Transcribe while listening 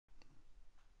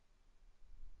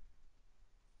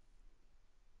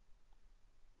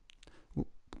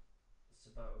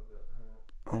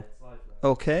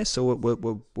Okay, so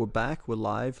we're back. We're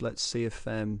live. Let's see if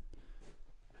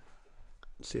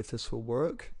this will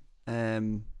work.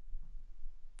 Um,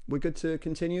 we're good to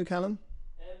continue, Callum.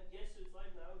 Yes, so it's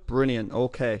live now. Just Brilliant. jump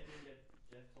Okay, in and get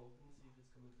Jeff talking, see if it's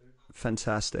coming through.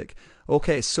 fantastic.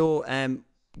 Okay, so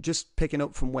just picking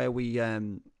up from where we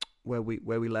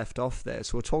left off there.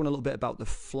 So we're talking a little bit about the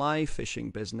fly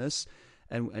fishing business,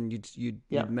 and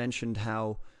Yeah, you'd mentioned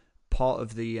how part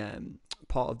of the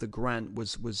part of the grant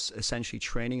was essentially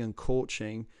training and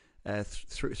coaching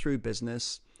through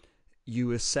business. You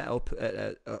were set up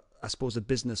at I suppose a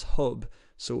business hub,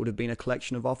 so it would have been a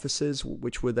collection of offices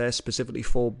which were there specifically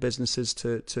for businesses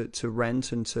to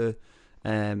rent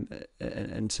um,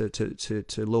 and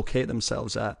to locate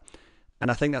themselves at. And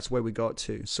I think that's where we got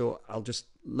to. So I'll just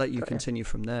let you got you. continue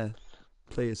from there,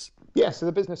 please. Yeah, so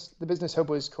the business hub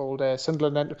was called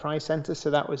Sunderland Enterprise Centre. So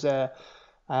that was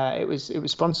it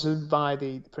was sponsored by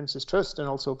the Prince's Trust and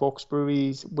also Vaux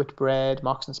Breweries, Whitbread,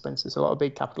 Marks and Spencers, a lot of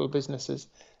big capital businesses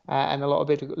and a lot of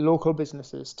big local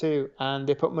businesses too. And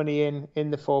they put money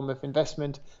in the form of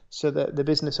investment so that the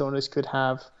business owners could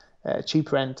have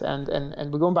cheap rent. And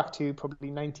we're going back to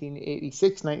probably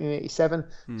 1986, 1987.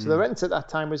 So the Mm, rent at that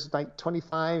time was like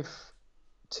 25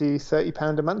 to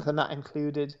 £30 a month, and that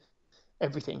included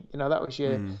everything. That was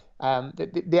your. mm,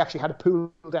 They actually had a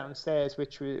pool downstairs,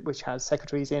 which has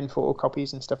secretaries in,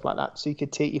 photocopies and stuff like that. So you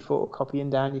could take your photocopying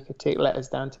down, you could take letters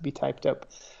down to be typed up,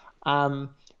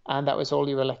 um, and that was all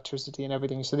your electricity and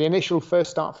everything. So the initial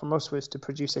first start from us was to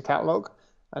produce a catalog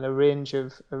and a range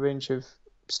of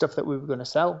stuff that we were going to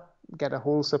sell, get a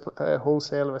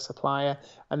wholesaler, a supplier,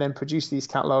 and then produce these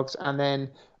catalogs and then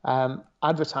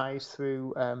advertise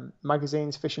through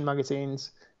magazines, fishing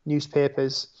magazines,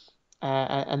 newspapers,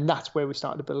 and that's where we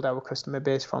started to build our customer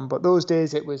base from. But those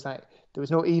days, it was like there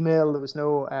was no email, there was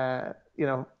no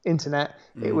internet.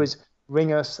 It mm. was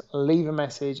ring us, leave a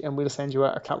message, and we'll send you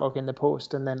out a catalog in the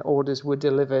post, and then orders were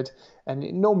delivered. And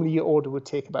normally, your order would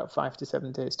take about 5 to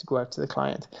 7 days to go out to the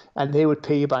client, and they would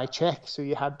pay you by check. So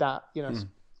you had that, Hmm.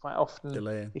 quite often.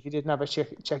 Delay. If you didn't have a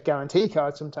check guarantee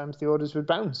card, sometimes the orders would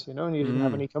bounce, and you didn't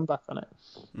have Mm, any comeback on it.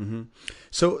 hmm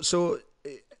So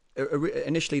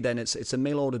initially, then it's a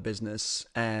mail order business,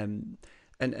 and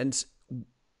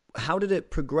how did it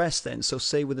progress then? So,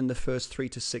 say within the first 3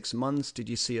 to 6 months, did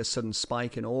you see a sudden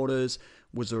spike in orders?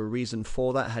 Was there a reason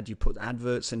for that? Had you put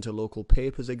adverts into local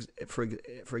papers?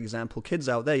 For example, kids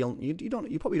out there,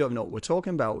 you probably don't know what we're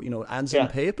talking about. Ads in Yeah.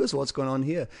 papers. What's going on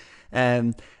here?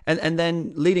 And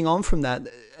then leading on from that,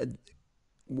 at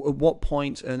what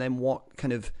point and then what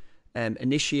kind of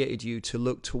initiated you to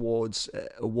look towards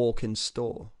a walk-in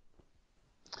store?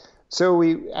 So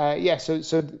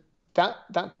so that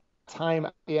time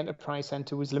at the enterprise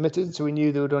center was limited, so we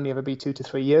knew there would only ever be 2 to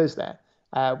 3 years there.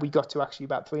 We got to actually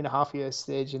about 3.5 years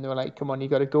stage, and they were like, "Come on, you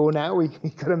got to go now. We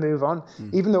got to move on."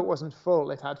 Mm, Even though it wasn't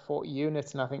full, it had 40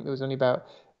 units, and I think there was only about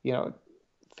you know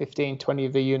 15, 20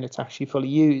 of the units actually fully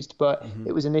used, but mm-hmm,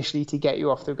 it was initially to get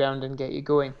you off the ground and get you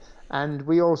going. And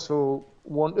we also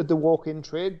wanted the walk-in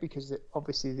trade because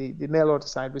obviously the mail order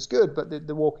side was good, but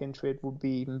the walk-in trade would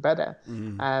be even better.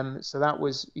 mm, So that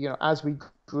was, as we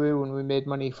grew and we made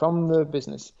money from the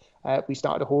business, we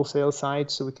started a wholesale side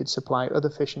so we could supply other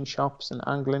fishing shops and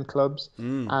angling clubs,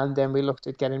 mm. and then we looked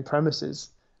at getting premises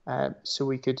so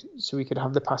we could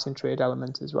have the passing trade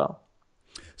element as well.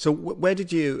 So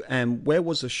where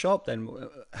was the shop then?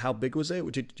 How big was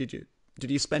it? Did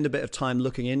you spend a bit of time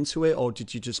looking into it, or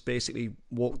did you just basically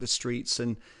walk the streets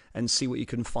and see what you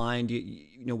can find?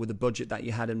 With the budget that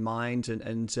you had in mind,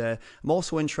 and I'm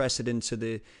also interested into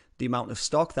the amount of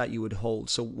stock that you would hold.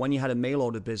 So when you had a mail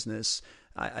order business,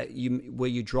 were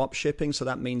you drop shipping? So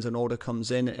that means an order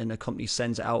comes in and a company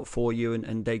sends it out for you,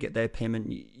 and they get their payment.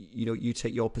 You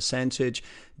take your percentage.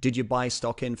 Did you buy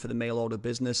stock in for the mail order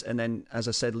business, and then, as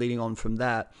I said, leading on from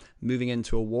that, moving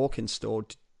into a walk-in store?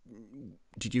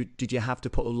 Did you have to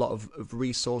put a lot of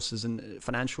resources and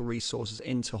financial resources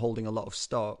into holding a lot of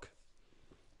stock?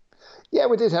 Yeah,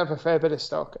 we did have a fair bit of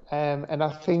stock, and I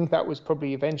think that was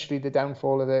probably eventually the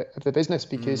downfall of the business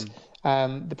because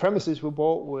Mm, the premises we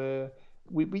bought were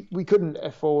we couldn't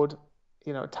afford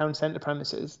town centre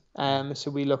premises, mm, so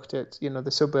we looked at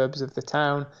the suburbs of the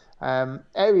town,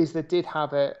 areas that did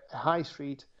have a high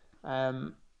street,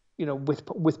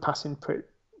 with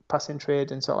passing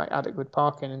trade and sort of like adequate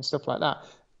parking and stuff like that,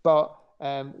 but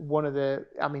I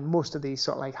mean, most of these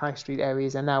sort of like high street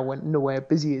areas are now nowhere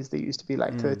busy as they used to be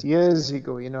like mm, 30 years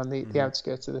ago, on the mm,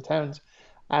 outskirts of the towns.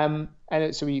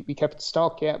 So we kept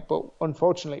stock, yeah. But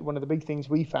unfortunately, one of the big things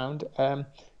we found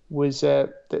was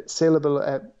that saleable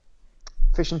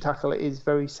fishing tackle is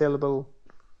very saleable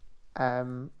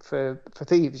for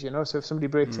thieves, So if somebody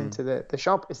breaks into the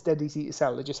shop, it's dead easy to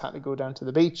sell. They just had to go down to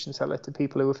the beach and sell it to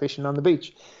people who were fishing on the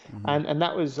beach. And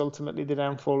that was ultimately the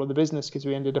downfall of the business, because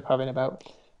we ended up having about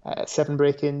 7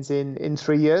 break-ins in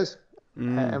 3 years,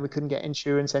 and we couldn't get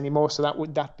insurance anymore. So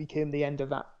that became the end of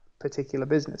that particular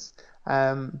business,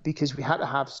 because we had to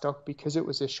have stock, because it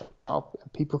was a shop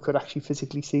and people could actually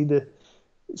physically see the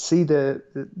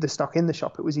stock in the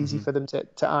shop. It was easy for them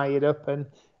to eye it up and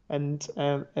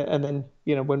then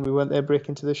when we went there, break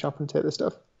into the shop and take the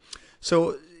stuff.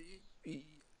 So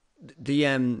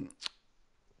the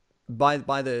by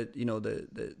the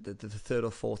the third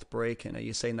or fourth break-in, are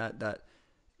you saying that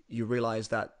you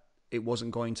realized that it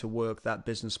wasn't going to work, that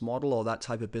business model or that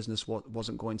type of business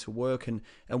wasn't going to work, and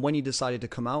when you decided to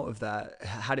come out of that,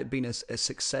 had it been a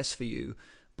success for you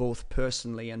both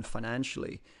personally and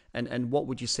financially, and what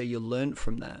would you say you learned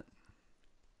from that?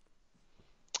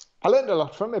 I learned a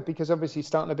lot from it, because obviously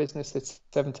starting a business that's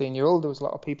 17-year-old, there was a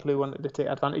lot of people who wanted to take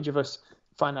advantage of us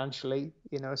financially,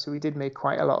 so we did make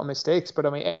quite a lot of mistakes. But I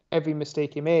mean, every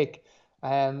mistake you make,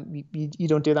 you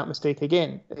don't do that mistake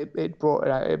again. It brought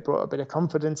a bit of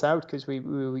confidence out, because we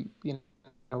were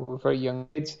very young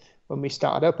kids when we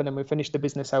started up, and then we finished the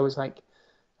business. I was like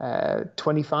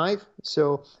 25.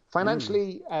 So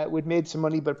financially, we'd made some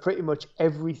money, but pretty much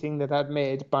everything that I'd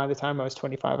made by the time I was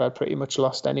 25, I'd pretty much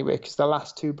lost anyway, because the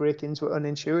last 2 break-ins were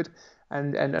uninsured.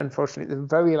 And unfortunately, the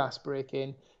very last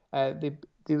break-in,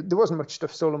 there wasn't much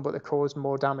stuff stolen, but they caused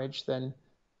more damage than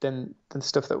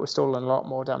stuff that was stolen, a lot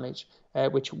more damage,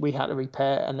 which we had to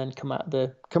repair and then come out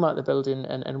the building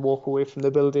and walk away from the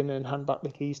building and hand back the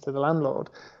keys to the landlord.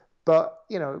 But,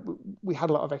 we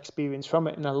had a lot of experience from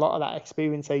it, and a lot of that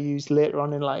experience I used later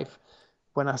on in life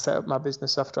when I set up my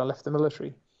business after I left the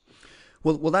military.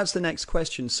 Well, that's the next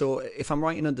question. So if I'm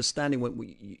right in understanding,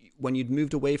 when you'd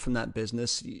moved away from that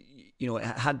business, it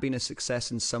had been a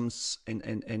success in some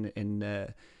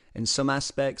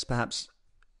aspects, perhaps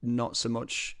not so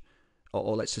much,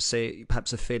 or let's just say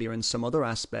perhaps a failure in some other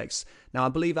aspects. Now, I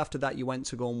believe after that you went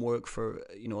to go and work for,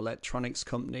 electronics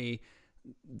company.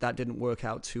 That didn't work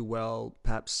out too well.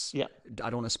 Perhaps, yeah.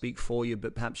 I don't want to speak for you,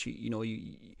 but perhaps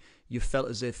you felt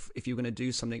as if you were going to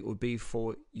do something, it would be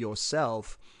for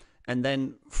yourself. And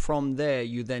then from there,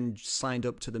 you then signed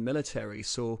up to the military.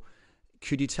 So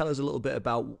could you tell us a little bit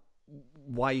about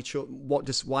why you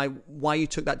why you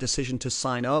took that decision to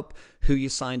sign up, who you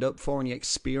signed up for, and your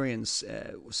experience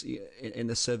in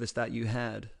the service that you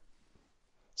had?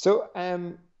 So,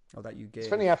 or that you gave. It's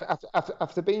funny,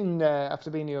 after being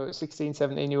 16,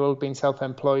 17-year-old, being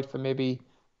self-employed for maybe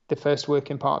the first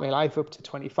working part of my life up to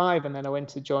 25, and then I went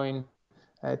to join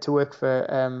to work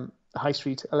for high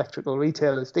street electrical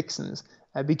retailers, Dixons,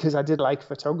 because I did like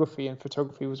photography, and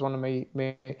photography was one of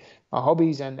my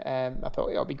hobbies, and I thought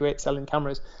it'd be great selling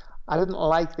cameras. I didn't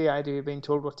like the idea of being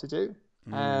told what to do,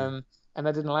 and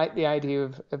I didn't like the idea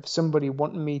of somebody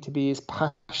wanting me to be as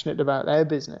passionate about their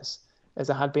business as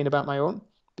I had been about my own.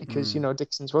 Because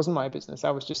Dixons wasn't my business. I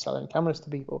was just selling cameras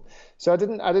to people. So I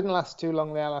didn't last too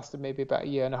long there. I lasted maybe about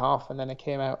 1.5 years, and then I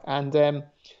came out. And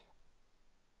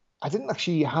I didn't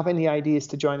actually have any ideas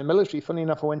to join the military. Funny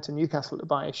enough, I went to Newcastle to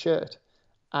buy a shirt,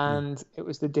 and it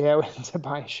was the day I went to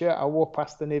buy a shirt. I walked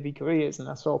past the Navy careers, and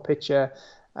I saw a picture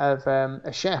of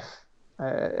a chef,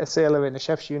 a sailor in a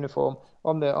chef's uniform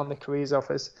on the careers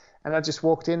office, and I just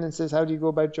walked in and says, "How do you go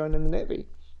about joining the Navy?"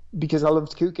 Because I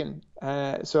loved cooking.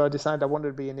 So I decided I wanted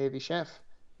to be a Navy chef.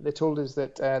 They told us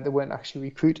that they weren't actually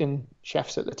recruiting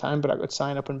chefs at the time, but I could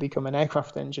sign up and become an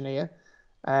aircraft engineer,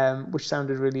 which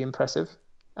sounded really impressive.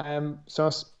 So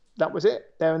that was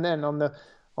it there and then.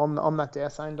 On that day, I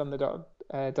signed on the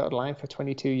dotted line for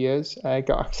 22 years,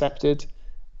 got accepted.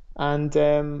 And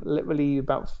literally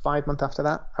about 5 months after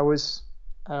that, I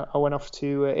went off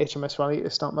to HMS Raleigh to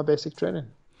start my basic training.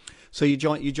 So you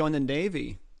joined the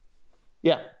Navy?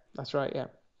 Yeah. That's right, yeah.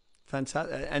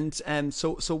 Fantastic. And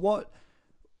so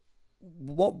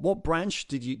what branch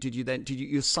did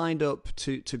you signed up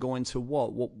to go into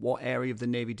what area of the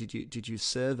Navy did you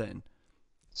serve in?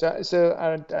 So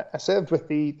I served with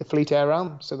the Fleet Air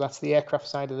Arm, so that's the aircraft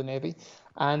side of the Navy,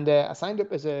 and I signed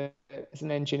up as an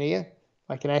engineer,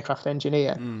 like an aircraft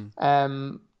engineer.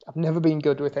 I've never been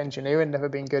good with engineering, never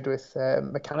been good with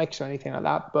mechanics or anything like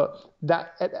that. But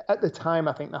that at the time,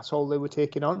 I think that's all they were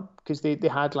taking on, because they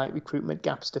had like recruitment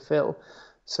gaps to fill.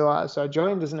 So I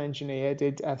joined as an engineer,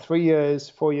 did 4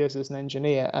 years as an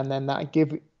engineer, and then that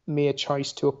gave me a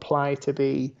choice to apply to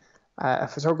be a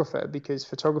photographer, because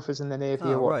photographers in the Navy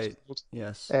are Oh, right.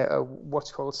 Yes.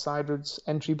 what's called Sideward's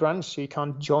entry branch. So you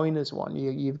can't join as one.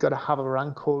 You've got to have a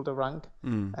rank, hold a rank,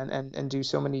 Mm. and do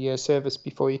so many years service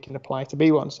before you can apply to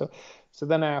be one. So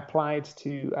then I applied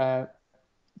to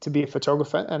be a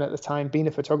photographer, and at the time, being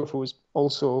a photographer was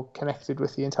also connected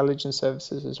with the intelligence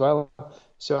services as well.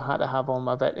 So I had to have all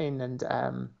my vetting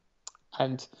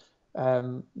and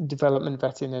development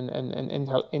vetting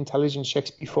and intelligence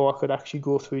checks before I could actually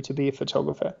go through to be a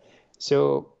photographer.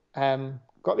 So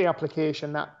got the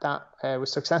application that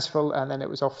was successful, and then it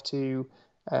was off to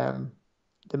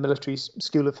the military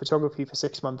school of photography for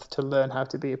 6 months to learn how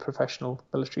to be a professional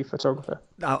military photographer.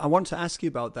 I want to ask you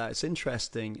about that. It's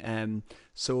interesting.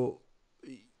 So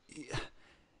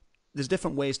there's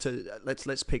different ways to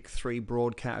let's pick three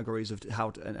broad categories of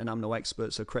how to, and I'm no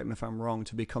expert, so correct me if I'm wrong,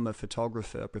 to become a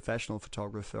photographer, a professional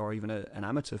photographer, or even an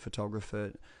amateur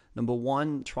photographer. Number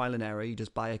one, trial and error. You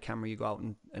just buy a camera, you go out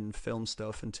and film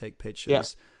stuff and take pictures. Yeah.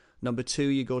 Number two,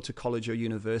 you go to college or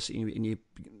university and you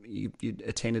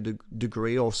attain a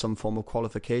degree or some form of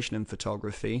qualification in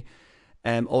photography.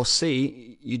 Or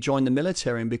C, you join the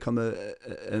military and become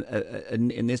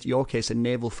in your case, a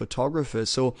naval photographer.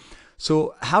 So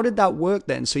how did that work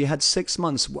then? So you had 6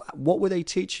 months. What were they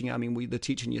teaching you? I mean, were they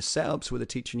teaching you setups? Were they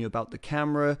teaching you about the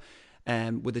camera?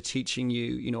 Were they teaching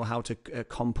you, how to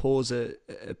compose a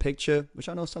picture, which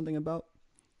I know something about?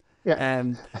 Yeah.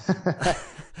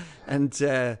 And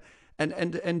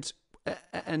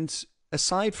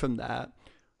aside from that,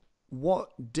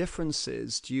 what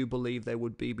differences do you believe there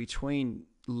would be between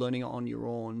learning it on your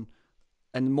own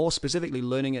and more specifically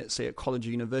learning it, say, at college or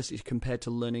university compared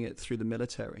to learning it through the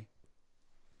military?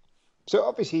 So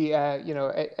obviously,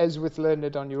 as with learning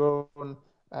it on your own,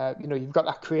 you've got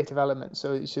that creative element.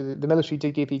 So the military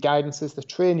did give you guidances to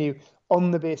train you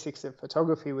on the basics of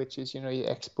photography, which is, your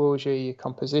exposure, your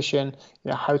composition,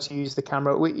 how to use the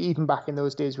camera. Even back in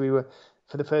those days,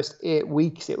 for the first 8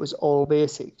 weeks, it was all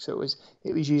basic. So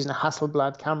it was using a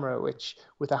Hasselblad camera, which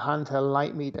with a handheld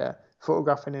light meter,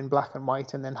 photographing in black and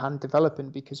white and then hand developing,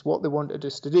 because what they wanted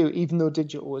us to do, even though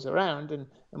digital was around and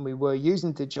we were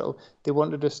using digital, they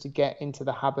wanted us to get into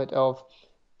the habit of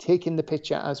taking the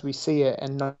picture as we see it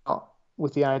and not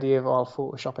with the idea of, I'll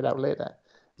Photoshop it out later.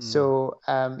 So,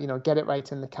 get it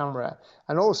right in the camera.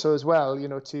 And also as well,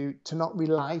 to not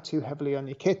rely too heavily on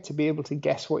your kit, to be able to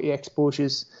guess what your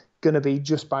exposure's going to be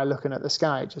just by looking at the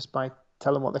sky, just by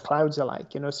telling what the clouds are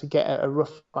like, so get a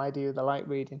rough idea of the light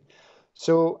reading.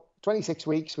 So 26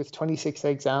 weeks with 26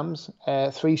 exams,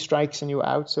 3 strikes and you were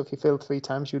out. So if you failed 3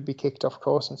 times, you'd be kicked off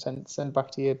course and sent back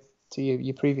to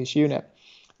your previous unit.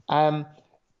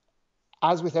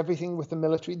 As with everything with the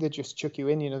military, they just chuck you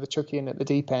in, they chuck you in at the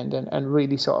deep end and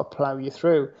really sort of plow you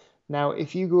through. Now,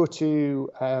 if you go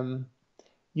to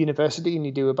university and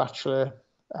you do a Bachelor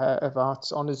of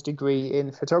Arts honours degree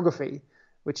in photography,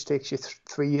 which takes you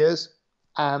 3 years,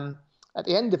 at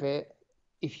the end of it,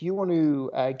 if you want to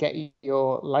get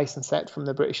your license set from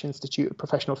the British Institute of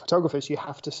Professional Photographers, you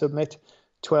have to submit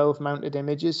 12 mounted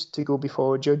images to go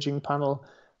before a judging panel,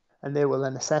 and they will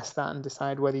then assess that and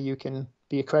decide whether you can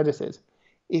be accredited.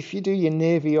 If you do your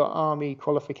Navy or Army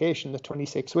qualification, the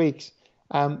 26 weeks,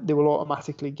 they will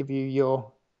automatically give you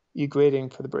your grading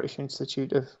for the British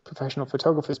Institute of Professional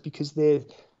Photographers, because they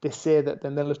say that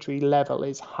the military level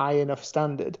is high enough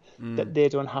standard that they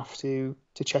don't have to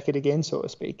check it again, so to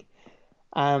speak.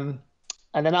 And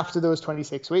then after those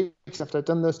 26 weeks, after I'd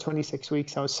done those 26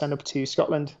 weeks, I was sent up to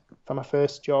Scotland for my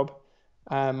first job,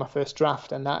 my first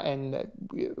draft, and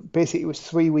basically it was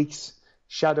 3 weeks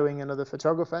shadowing another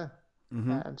photographer,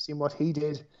 seeing what he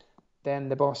did, then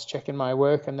the boss checking my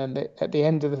work, and then at the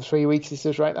end of the 3 weeks, he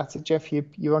says, right, that's it, Jeff,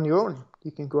 you're on your own.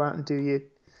 You can go out and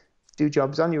do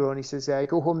jobs on your own. He says,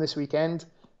 go home this weekend,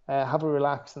 have a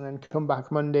relax, and then come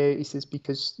back Monday. He says,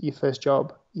 because your first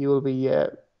job, you will be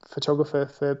photographer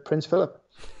for Prince Philip.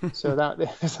 So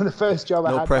so the first job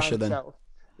I had pressure by myself.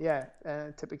 Then.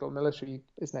 Yeah, typical military,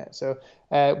 isn't it? So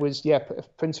it was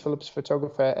Prince Philip's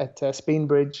photographer at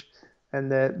Speenbridge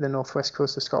and the northwest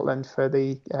coast of Scotland for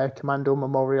the Commando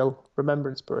Memorial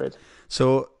Remembrance Parade.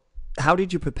 So how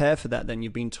did you prepare for that then?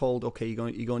 You've been told, okay,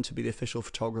 you're going to be the official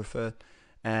photographer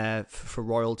for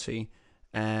royalty,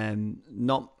 and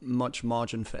not much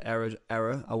margin for error,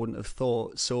 I wouldn't have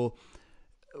thought. So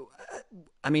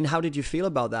I mean, how did you feel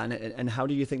about that, and how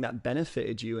do you think that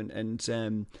benefited you, and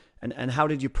how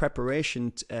did your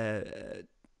preparation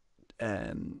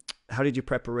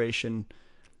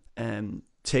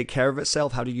take care of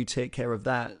itself? How did you take care of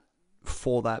that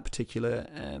for that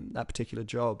particular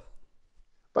job?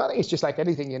 But I think it's just like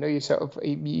anything, you sort of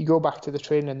you go back to the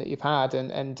training that you've had,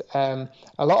 and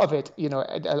a lot of it,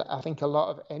 I think a lot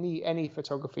of any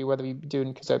photography, whether you're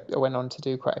doing, because I went on to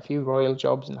do quite a few royal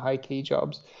jobs and high key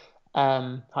jobs,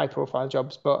 high profile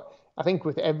jobs, but I think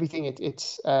with everything,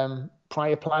 it's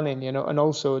prior planning, and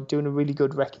also doing a really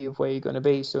good recce of where you're going to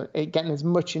be, so getting as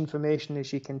much information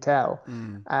as you can tell,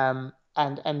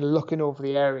 and looking over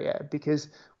the area, because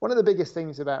one of the biggest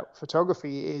things about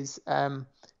photography is,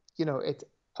 it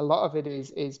a lot of it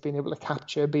is being able to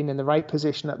capture, being in the right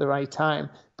position at the right time.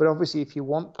 But obviously, if you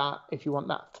want that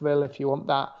thrill, if you want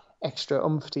that extra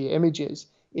oomph to your images,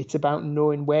 it's about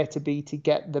knowing where to be to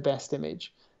get the best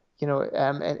image.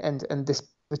 And this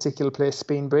particular place,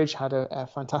 Speen Bridge, had a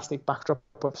fantastic backdrop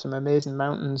of some amazing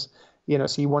mountains.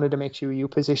 So you wanted to make sure you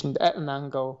positioned at an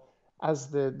angle as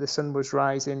the sun was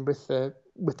rising with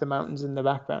the mountains in the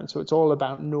background. So it's all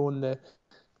about knowing the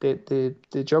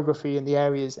geography and the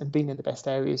areas and being in the best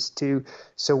areas too.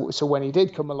 So when he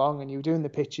did come along and you were doing the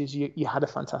pictures, you had a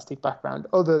fantastic background.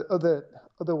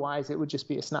 Otherwise it would just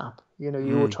be a snap. You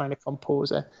were trying to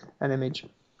compose an image.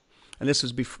 And this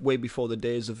was way before the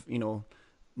days of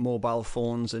mobile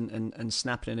phones and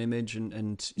snapping an image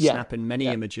and snapping many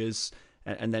images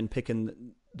and then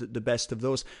picking the best of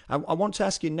those. I want to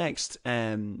ask you next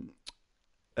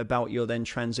about your then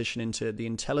transition into the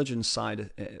intelligence side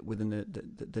within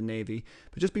the Navy.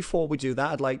 But just before we do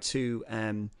that, I'd like to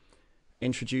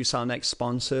introduce our next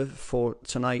sponsor for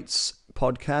tonight's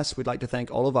podcast. We'd like to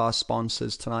thank all of our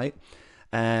sponsors tonight.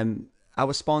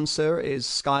 Our sponsor is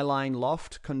Skyline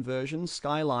Loft Conversions.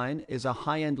 Skyline is a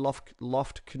high-end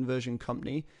loft conversion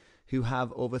company who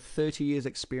have over 30 years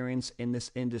experience in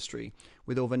this industry,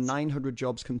 with over 900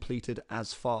 jobs completed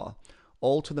as far,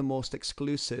 all to the most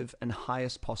exclusive and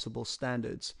highest possible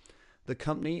standards. The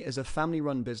company is a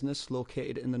family-run business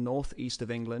located in the northeast of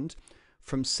England.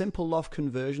 From simple loft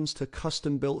conversions to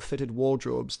custom-built fitted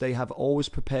wardrobes, they have always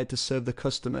prepared to serve the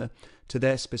customer to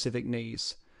their specific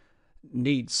needs.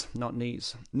 Needs, not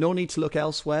needs. No need to look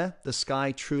elsewhere. The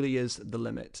sky truly is the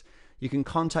limit. You can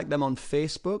contact them on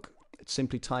Facebook.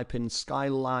 Simply type in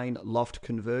Skyline Loft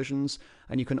Conversions,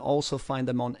 and you can also find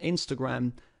them on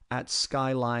Instagram at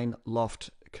Skyline Loft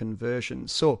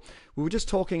Conversions. So we were just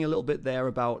talking a little bit there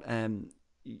about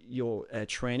your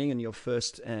training and your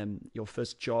first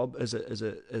job as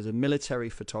a military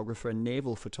photographer, a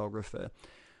naval photographer,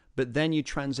 but then you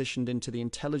transitioned into the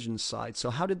intelligence side. So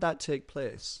how did that take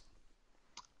place?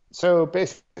 So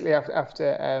basically,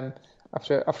 after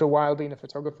a while being a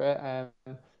photographer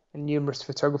and numerous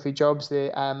photography jobs, they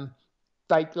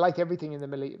like everything in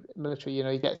the military,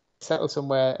 you get settled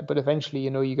somewhere, but eventually,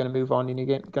 you're going to move on and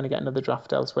you're going to get another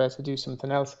draft elsewhere to do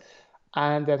something else.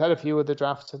 And I've had a few of the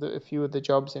drafts, a few of the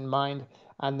jobs in mind,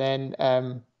 and then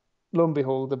lo and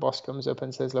behold, the boss comes up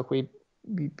and says, "Look,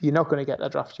 you're not going to get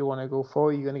that draft you want to go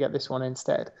for. You're going to get this one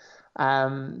instead."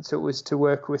 So it was to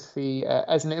work with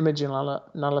as an image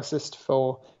analyst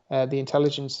for the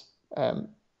intelligence,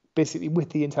 basically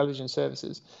with the intelligence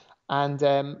services. And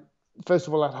first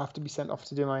of all, I'd have to be sent off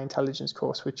to do my intelligence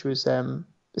course, which was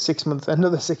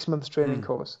another 6 month training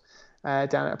course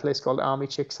down at a place called Army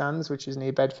Chick Sands, which is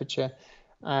near Bedfordshire,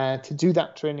 to do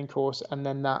that training course. And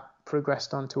then that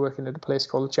progressed on to working at a place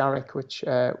called Jarrick, which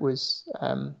was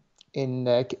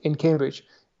in Cambridge,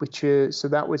 so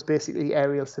that was basically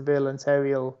aerial surveillance,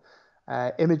 aerial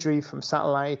imagery from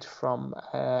satellite, from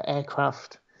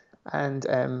aircraft, and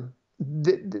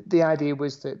the idea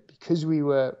was that because we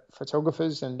were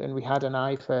photographers and we had an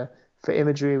eye for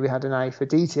imagery, we had an eye for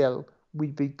detail,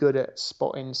 we'd be good at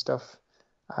spotting stuff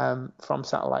from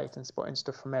satellite and spotting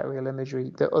stuff from aerial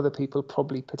imagery that other people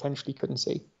probably potentially couldn't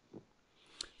see.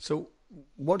 So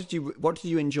what did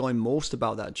you enjoy most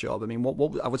about that job? I mean,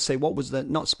 what I would say, what was the,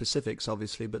 not specifics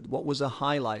obviously, but what was a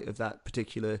highlight of that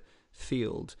particular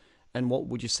field, and what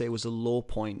would you say was a low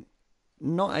point?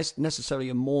 Not as necessarily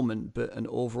a moment, but an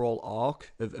overall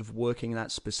arc of working in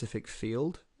that specific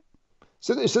field.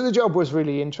 So the job was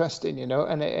really interesting,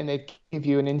 and it gave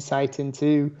you an insight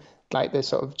into like the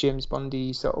sort of James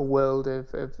Bondy sort of world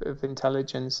of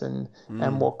intelligence and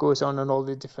what goes on and all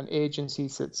the different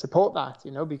agencies that support that,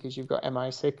 because you've got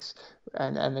MI6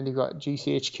 and then you've got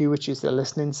GCHQ, which is the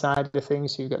listening side of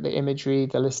things. So you've got the imagery,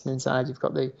 the listening side, you've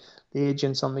got the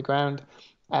agents on the ground.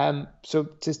 So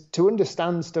to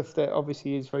understand stuff that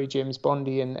obviously is very James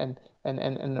Bondy and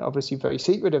obviously very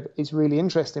secretive is really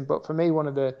interesting. But for me, one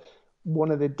of the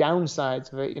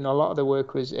downsides of it, a lot of the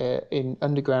work was in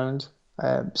underground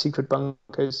secret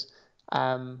bunkers.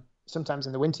 Sometimes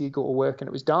in the winter you'd go to work and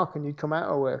it was dark, and you'd come out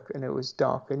of work and it was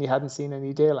dark and you hadn't seen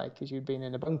any daylight because you'd been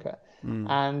in a bunker.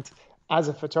 And as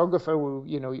a photographer,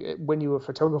 when you were a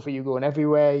photographer, you were going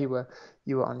everywhere. You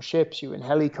were on ships, you were in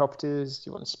helicopters,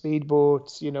 you were on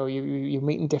speedboats. You're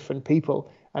meeting different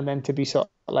people, and then to be sort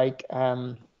of like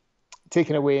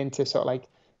taken away into sort of like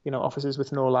offices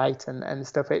with no light and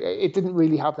stuff. It didn't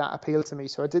really have that appeal to me.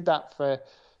 So I did that for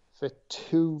I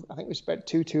think it was about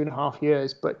 2.5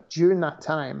 years. But during that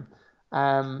time,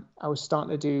 I was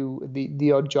starting to do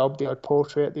the odd job, the odd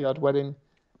portrait, the odd wedding,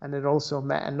 and then also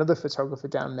met another photographer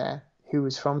down there who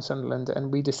was from Sunderland,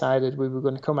 and we decided we were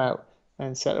going to come out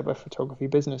and set up a photography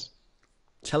business.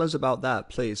 Tell us about that,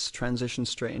 please. Transition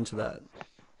straight into that.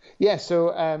 Yeah,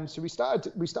 so we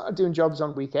started doing jobs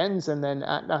on weekends, and then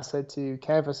I said to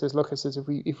Kev, I says, look, I says,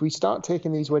 if we start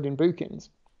taking these wedding bookings,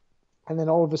 and then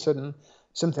all of a sudden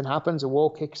something happens, a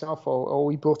war kicks off, or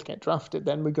we both get drafted,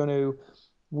 then we're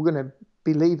gonna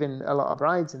be leaving a lot of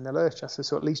brides in the lurch. I said,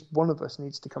 so at least one of us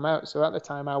needs to come out. So at the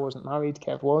time I wasn't married,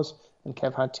 Kev was, and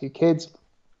Kev had 2 kids.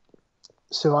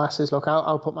 So I says, look,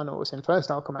 I'll put my notice in first.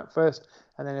 I'll come out first,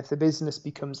 and then if the business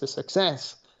becomes a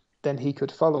success, then he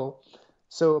could follow.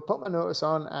 So I put my notice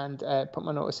on and put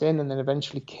my notice in, and then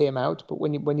eventually came out. But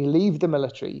when you leave the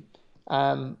military,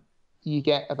 you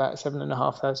get about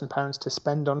 £7,500 to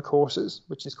spend on courses,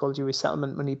 which is called your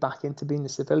resettlement money back into being a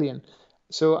civilian.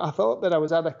 So I thought that I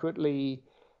was adequately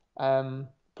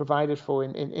provided for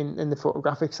in the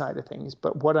photographic side of things.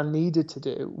 But what I needed to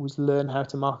do was learn how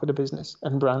to market a business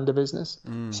and brand a business.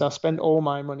 So I spent all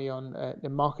my money on the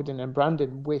marketing and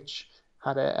branding, which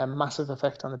had a massive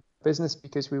effect on the business,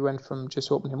 because we went from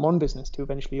just opening one business to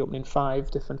eventually opening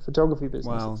 5 different photography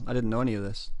businesses. Wow, I didn't know any of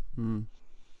this.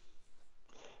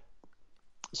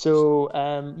 So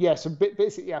so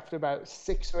basically after about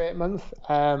 6 or 8 months,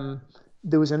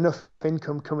 there was enough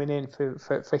income coming in for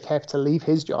Kev to leave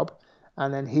his job,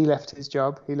 and then he left his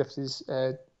job. He left his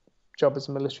job as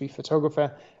a military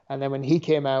photographer, and then when he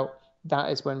came out,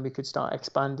 that is when we could start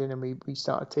expanding, and we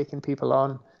started taking people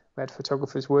on. We had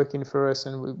photographers working for us,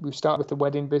 and we started with the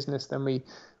wedding business. Then we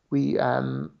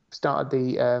started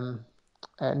the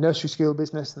nursery school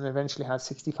business, and eventually had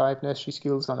 65 nursery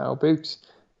schools on our books.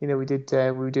 We were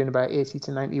doing about 80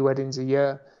 to 90 weddings a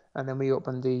year, and then we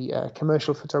opened the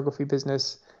commercial photography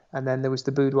business, and then there was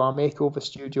the boudoir makeover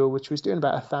studio, which was doing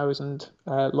about 1,000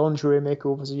 lingerie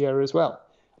makeovers a year as well.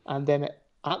 And then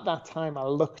at that time, I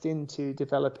looked into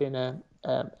developing a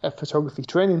photography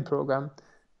training program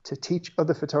to teach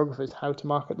other photographers how to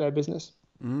market their business.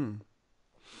 Can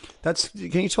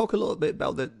you talk a little bit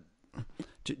about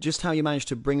just how you managed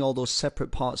to bring all those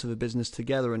separate parts of a business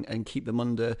together and keep them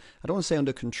under, I don't want to say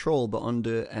under control, but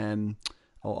under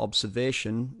or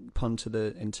observation, pun to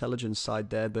the intelligence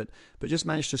side there, but just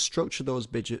manage to structure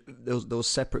those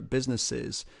separate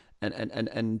businesses and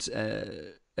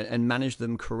manage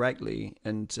them correctly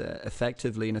and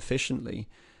effectively and efficiently,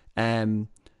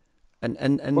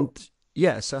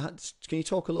 yeah. So can you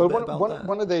talk a little bit about that?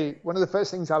 One of the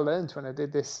first things I learned when I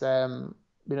did this,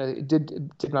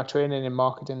 did my training in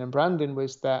marketing and branding,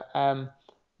 was that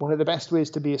one of the best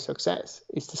ways to be a success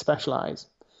is to specialize.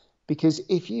 Because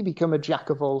if you become a jack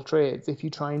of all trades, if you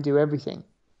try and do everything,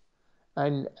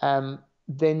 and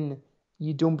then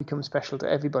you don't become special to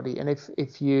everybody. And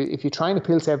if you try and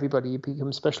appeal to everybody, you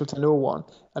become special to no one.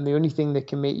 And the only thing that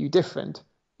can make you different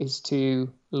is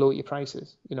to lower your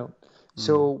prices.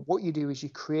 So what you do is you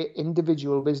create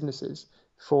individual businesses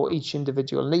for each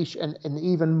individual niche, and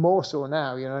even more so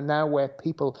now. Now where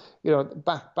people,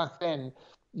 back then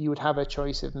you would have a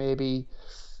choice of maybe,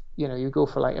 you go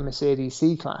for like a Mercedes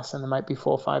C-Class, and there might be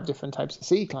 4 or 5 different types of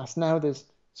C-Class. Now there's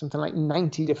something like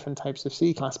 90 different types of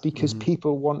C-Class, because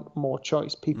people want more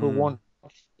choice. People want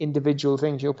individual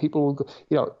things. People will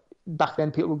go, back then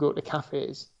people would go to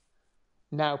cafes.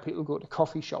 Now people go to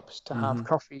coffee shops to have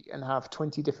coffee and have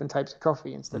 20 different types of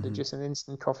coffee instead of just an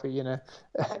instant coffee and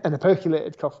a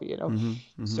percolated coffee.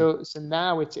 So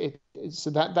now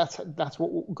that's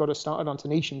what got us started on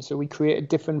Tanetian. So we created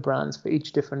different brands for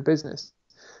each different business,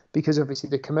 because obviously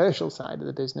the commercial side of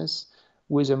the business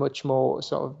was a much more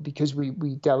sort of, because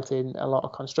we dealt in a lot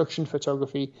of construction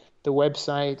photography, the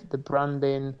website, the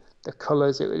branding, the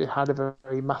colors, it had a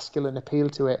very masculine appeal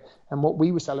to it. And what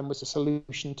we were selling was a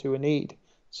solution to a need.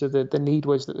 So the need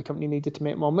was that the company needed to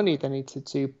make more money. They needed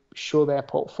to show their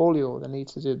portfolio. They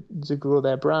needed to grow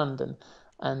their brand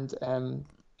and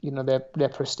their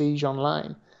prestige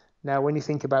online. Now, when you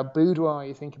think about boudoir,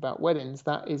 you think about weddings,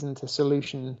 that isn't a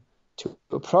solution to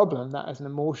a problem. That is an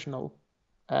emotional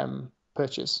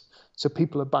purchase. So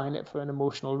people are buying it for an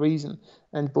emotional reason.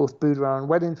 And both boudoir and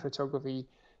wedding photography,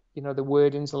 the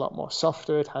wording's a lot more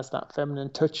softer. It has that feminine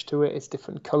touch to it. It's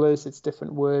different colors, it's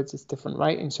different words, it's different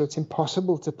writing. So it's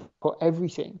impossible to put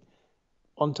everything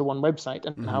onto one website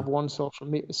and have one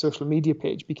social media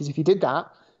page. Because if you did that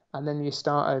and then you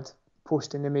started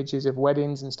posting images of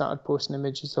weddings and started posting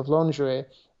images of lingerie,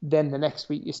 then the next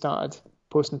week you started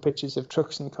posting pictures of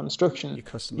trucks and construction, Your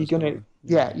customers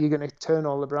you're gonna turn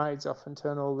all the brides off and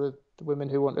turn all the women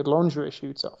who wanted lingerie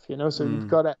shoots off, so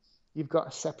you've got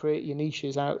to separate your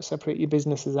niches out, separate your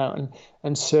businesses out,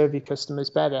 and serve your customers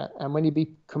better. And when you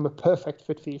become a perfect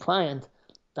fit for your client,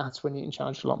 that's when you can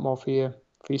charge a lot more for your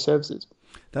services.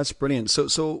 That's brilliant.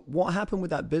 So what happened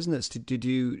with that business? Did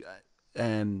you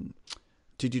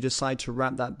decide to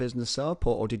wrap that business up,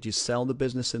 or did you sell the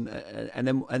business and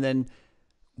then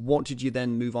what did you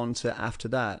then move on to after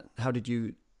that? Did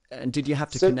you have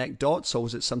to connect dots, or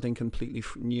was it something completely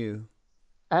new?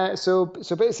 So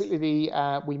basically,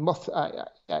 I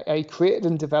created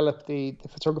and developed the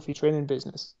photography training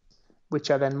business, which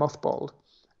I then mothballed,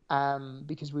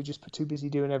 because we were just too busy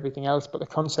doing everything else. But the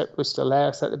concept was still there.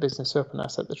 I set the business up and I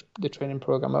set the training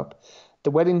program up.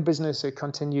 The wedding business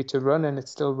continued to run, and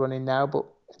it's still running now, but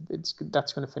that's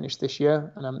going to finish this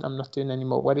year, and I'm not doing any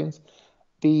more weddings.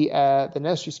 The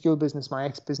nursery school business, my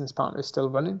ex-business partner, is still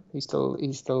running. He's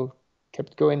still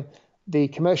kept going. The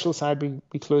commercial side,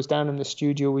 we closed down in the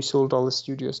studio. We sold all the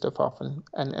studio stuff off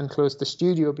and closed the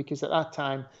studio, because at that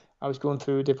time I was going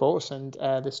through a divorce, and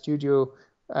the studio,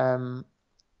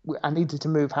 I needed to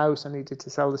move house. I needed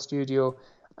to sell the studio.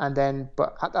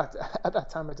 But at that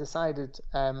time I decided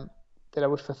that I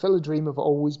would fulfill a dream of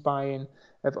always wanting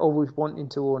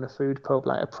to own a food pub,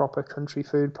 like a proper country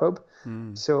food pub.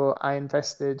 So I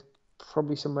invested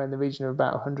probably somewhere in the region of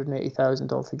about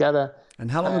 180,000 altogether. And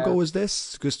how long ago was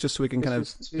this? Just so we can kind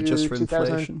of adjust for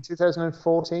inflation.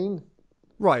 2014.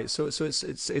 Right. So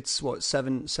it's what,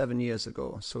 seven years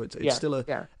ago. So it's still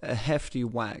a hefty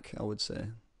whack, I would say.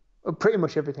 Pretty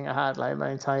much everything I had, like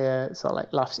my entire sort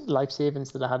of like life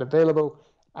savings that I had available,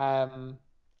 and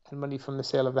money from the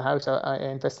sale of the house, I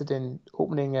invested in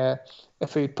opening a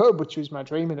food pub, which was my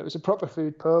dream. And it was a proper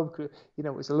food pub.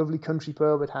 It was a lovely country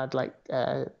pub. It had like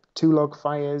 2 log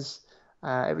fires.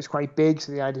 It was quite big.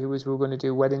 So the idea was we were going to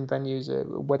do wedding venues,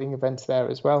 wedding events there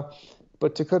as well.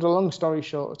 But to cut a long story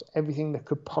short, everything that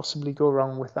could possibly go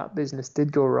wrong with that business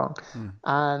did go wrong.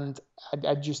 And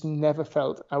I just never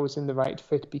felt I was in the right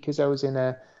fit, because I was in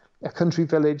a country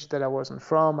village that I wasn't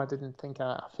from. I didn't think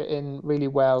I fit in really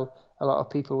well. A lot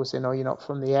of people were saying, "Oh, you're not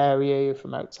from the area, you're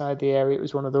from outside the area." It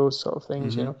was one of those sort of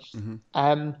things,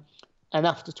 And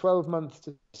after 12 months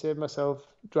to save myself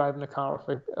driving a car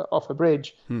off a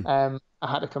bridge, I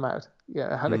had to come out.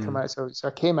 Yeah, I had to come out. So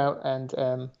I came out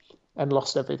and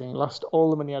lost everything, lost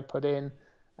all the money I'd put in,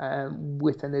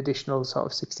 with an additional sort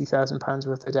of £60,000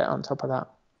 worth of debt on top of that.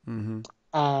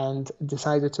 And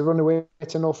decided to run away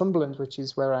to Northumberland, which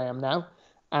is where I am now,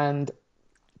 and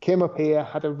came up here,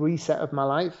 had a reset of my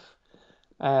life,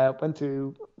 went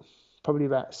through probably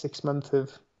about 6 months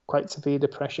of quite severe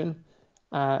depression.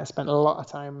 I spent a lot of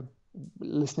time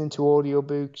listening to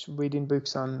audiobooks, reading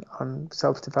books on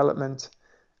self-development,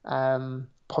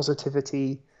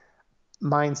 positivity,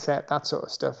 mindset, that sort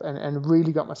of stuff, and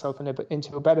really got myself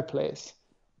into a better place,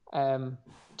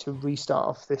 to restart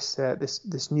off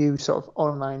this new sort of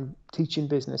online teaching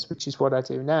business, which is what I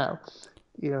do now.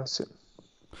 So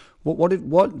what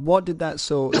did that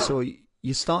so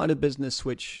you started a business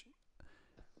which,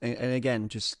 and again,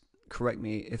 just correct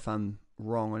me if I'm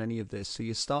wrong on any of this. So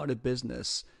you started a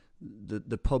business,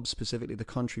 the pub specifically, the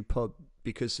country pub,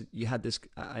 because you had this,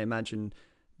 I imagine,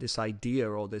 this idea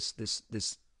or this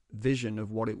vision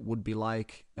of what it would be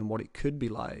like and what it could be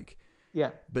like.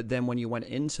 Yeah. But then when you went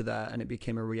into that and it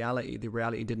became a reality, the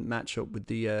reality didn't match up with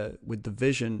the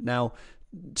vision. Now,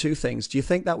 2 things. Do you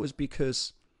think that was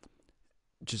because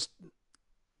just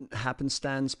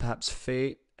happenstance, perhaps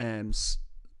fate, well,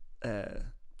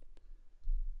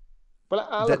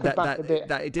 I look back a bit,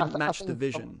 that it didn't match the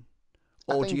vision,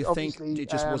 or do you think it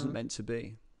just wasn't meant to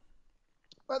be?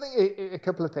 Well, I think a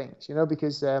couple of things,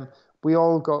 because we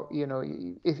all got,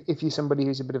 if you're somebody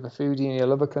who's a bit of a foodie and you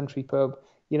love a country pub,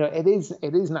 it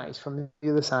is nice from the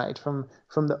other side, from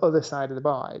the other side of the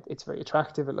bar. It's very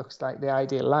attractive. It looks like the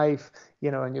ideal life,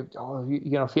 and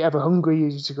if you're ever hungry,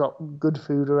 you've got good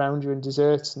food around you and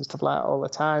desserts and stuff like that all the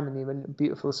time, and you're in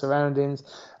beautiful surroundings,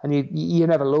 and you're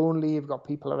never lonely. You've got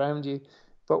people around you.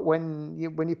 But when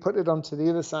you put it onto the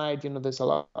other side, there's a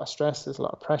lot of stress, there's a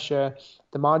lot of pressure.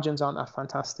 The margins aren't that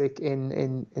fantastic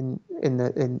in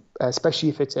especially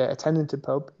if it's a tenanted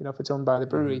pub. If it's owned by the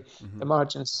brewery, the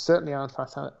margins certainly aren't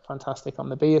fantastic on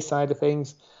the beer side of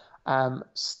things.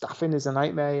 Staffing is a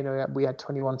nightmare. We had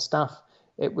 21 staff.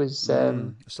 It was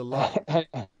it's a lot.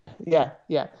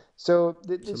 yeah. So It's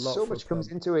a there's lot so for a much comes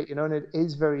pub, into it, and it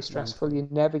is very long stressful. time. You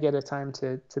never get a time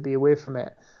to be away from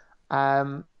it.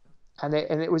 Um, and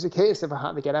it was a case if I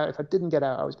had to get out. If I didn't get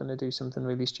out, I was going to do something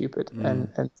really stupid. Mm,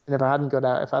 And if I hadn't got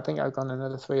out, if I think I'd gone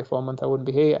another 3 or 4 months, I wouldn't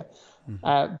be here.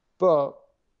 mhm. But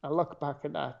I look back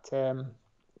at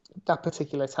that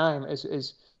particular time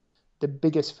as the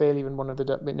biggest failure in one of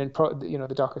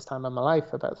the darkest time of my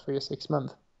life, about 3 or 6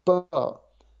 months. But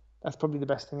that's probably the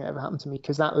best thing that ever happened to me,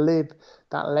 because that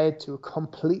led to a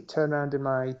complete turnaround in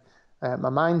my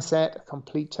mindset, a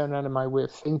complete turnaround in my way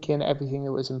of thinking, everything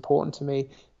that was important to me,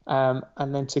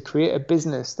 and then to create a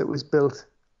business that was built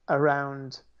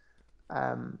around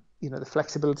the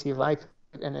flexibility of life,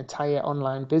 an entire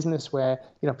online business where,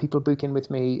 people book in with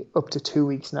me up to 2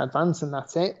 weeks in advance and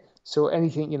that's it. So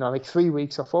anything, like 3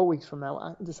 weeks or 4 weeks from now,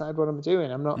 I can decide what I'm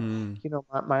doing. I'm not,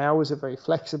 Mm, my hours are very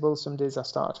flexible. Some days I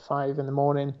start at 5 in the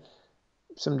morning.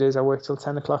 Some days I work till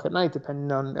 10 o'clock at night,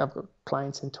 depending on, I've got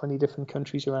clients in 20 different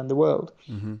countries around the world.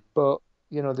 mhm. But,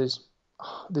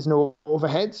 there's no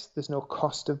overheads. There's no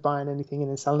cost of buying anything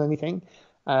and selling anything.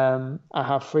 I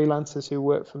have freelancers who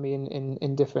work for me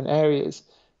in different areas,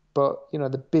 but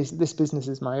this business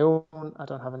is my own. I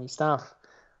don't have any staff.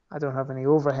 I don't have any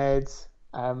overheads.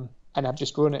 And I've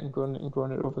just grown it and grown it and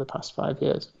grown it over the past 5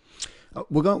 years.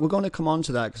 We're going to come on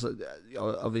to that, because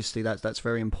obviously that's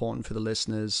very important for the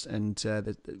listeners, and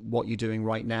what you're doing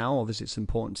right now. Obviously, it's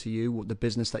important to you, the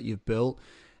business that you've built,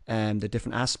 and the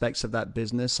different aspects of that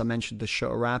business. I mentioned the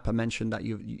Shutter app. I mentioned that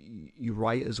you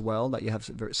write as well. That you have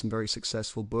some very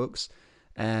successful books,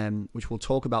 which we'll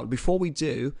talk about. Before we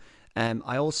do,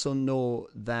 I also know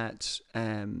that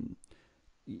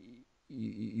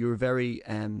you're a very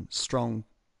strong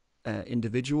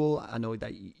individual. I know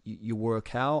that you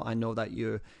work out. I know that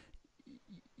you're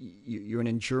an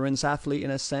endurance athlete in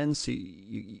a sense.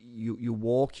 You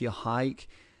walk, you hike.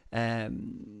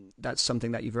 That's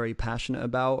something that you're very passionate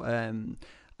about.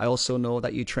 I also know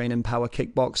that you train in power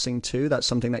kickboxing too. That's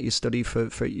something that you study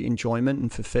for enjoyment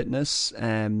and for fitness.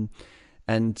 And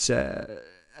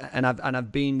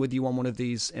I've been with you on one of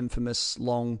these infamous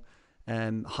long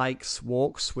hikes,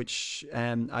 walks, which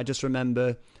I just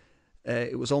remember.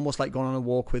 It was almost like going on a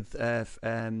walk with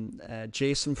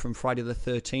Jason from Friday the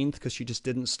 13th, because you just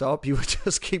didn't stop. You would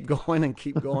just keep going and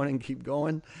keep going and keep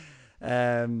going.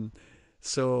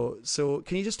 So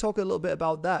can you just talk a little bit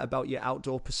about that, about your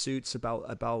outdoor pursuits, about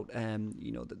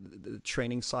the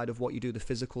training side of what you do, the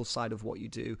physical side of what you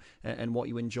do, and what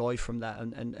you enjoy from that,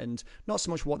 and not so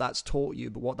much what that's taught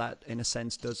you, but what that in a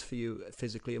sense does for you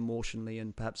physically, emotionally,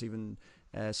 and perhaps even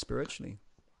spiritually.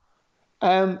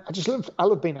 I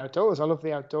love being outdoors. I love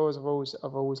the outdoors. I've always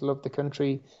loved the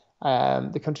countryside.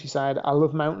 I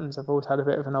love mountains. I've always had a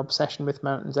bit of an obsession with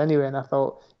mountains anyway. And I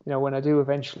thought, when I do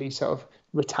eventually sort of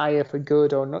retire for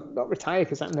good, or not retire,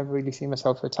 because I never really see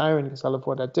myself retiring, because I love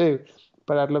what I do,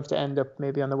 but I'd love to end up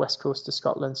maybe on the west coast of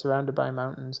Scotland, surrounded by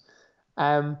mountains.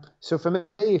 So for me,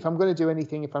 if I'm going to do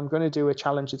anything, if I'm going to do a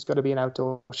challenge, it's got to be an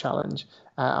outdoor challenge.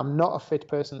 I'm not a fit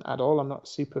person at all. I'm not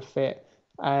super fit.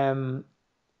 I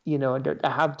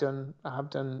have done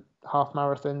half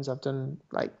marathons. I've done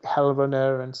like Hell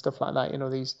Runner and stuff like that.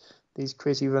 These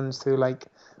crazy runs through like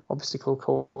obstacle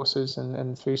courses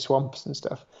and through swamps and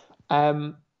stuff.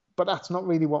 But that's not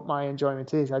really what my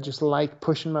enjoyment is. I just like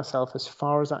pushing myself as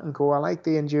far as I can go. I like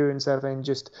the endurance of it, and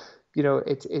just,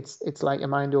 it's like a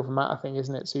mind over matter thing,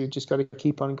 isn't it? So you just got to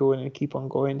keep on going and keep on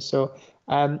going. So,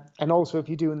 and also if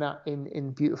you're doing that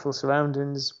in beautiful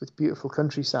surroundings with beautiful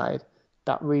countryside,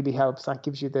 that really helps. That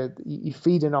gives you you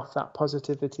feeding off that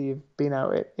positivity of being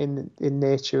out in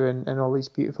nature and all these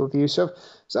beautiful views. So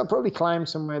I'll probably climb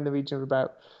somewhere in the region of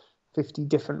about 50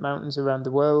 different mountains around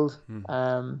the world.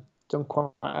 Done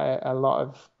quite a lot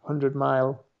of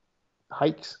 100-mile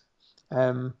hikes,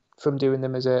 from doing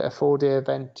them as a 4-day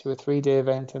event to a 3-day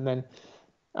event, and then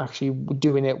actually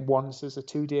doing it once as a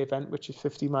 2-day event, which is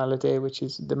 50 mile a day, which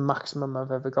is the maximum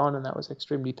I've ever gone. And that was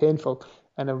extremely painful,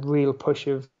 and a real push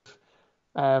of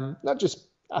not just,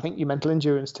 I think, your mental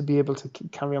endurance to be able to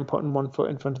carry on putting one foot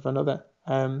in front of another.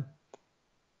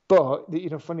 But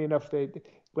funny enough,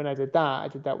 when I did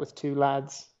that with two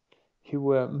lads who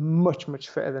were much, much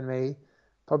fitter than me,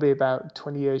 probably about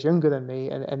 20 years younger than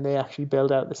me, and they actually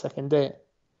bailed out the second day.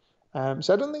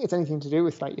 So I don't think it's anything to do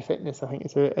with like your fitness. I think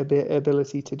it's a bit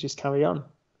ability to just carry on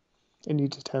and your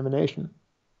determination.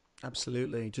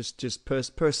 Absolutely, just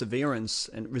perseverance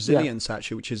and Yeah. resilience,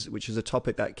 actually, which is a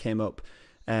topic that came up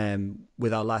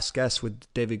with our last guest,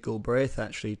 with David Gilbraith.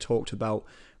 Actually talked about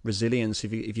resilience.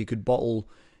 If you could bottle,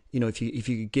 if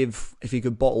you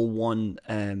could bottle one,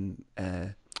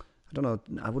 I don't know,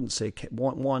 I wouldn't say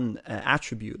one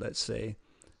attribute, let's say,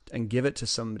 and give it to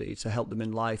somebody to help them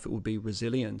in life, it would be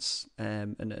resilience.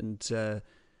 And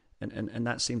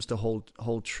that seems to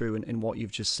hold true in what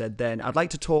you've just said then. I'd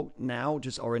like to talk now,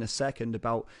 or in a second,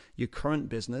 about your current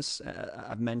business.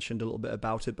 I've mentioned a little bit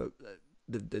about it, but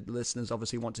the listeners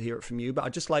obviously want to hear it from you. But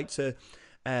I'd just like to,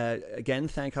 again,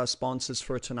 thank our sponsors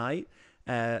for tonight.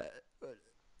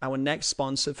 Our next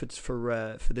sponsor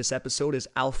for this episode is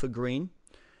Alpha Green.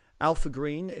 Alpha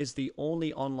Green is the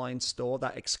only online store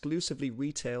that exclusively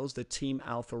retails the Team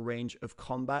Alpha range of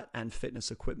combat and fitness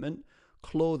equipment,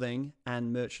 clothing,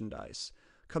 and merchandise.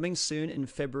 Coming soon in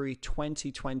February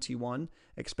 2021,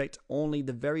 expect only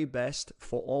the very best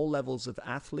for all levels of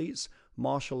athletes,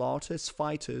 martial artists,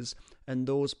 fighters, and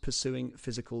those pursuing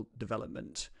physical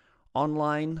development.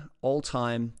 Online, all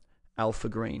time, Alpha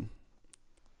Green.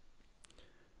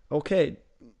 Okay,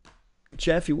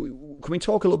 Jeff, can we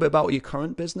talk a little bit about your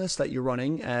current business that you're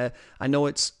running? I know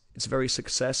it's very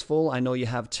successful. I know you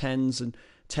have tens and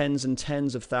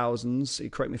tens of thousands.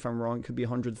 Correct me if I'm wrong. It could be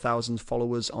 100,000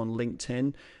 followers on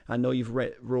LinkedIn. I know you've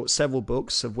wrote several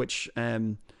books, of which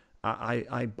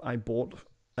I bought.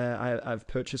 I've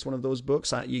purchased one of those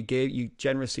books. You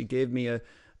generously gave me a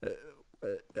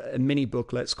mini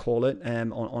book, let's call it,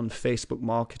 on Facebook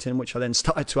marketing, which I then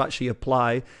started to actually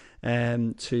apply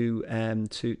to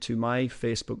my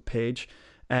Facebook page,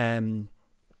 and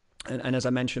as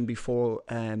I mentioned before,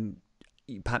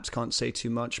 you perhaps can't say too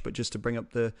much, but just to bring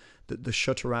up the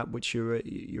Shutter app, which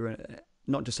you're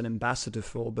not just an ambassador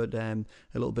for, but a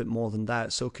little bit more than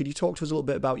that. So could you talk to us a little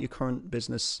bit about your current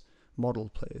business model,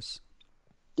 please?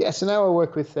 Yeah, so now I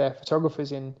work with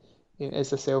photographers in,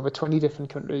 as I say, over 20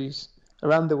 different countries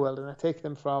around the world, and I take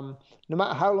them from, no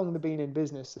matter how long they've been in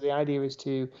business. So the idea is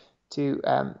to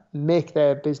make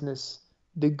their business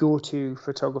the go-to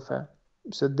photographer,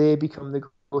 so they become the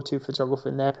go-to photographer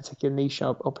in their particular niche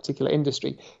or particular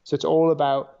industry. So it's all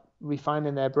about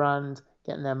refining their brand,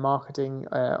 getting their marketing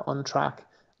on track,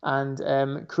 and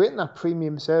creating that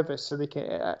premium service, so they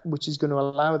can, which is going to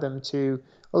allow them to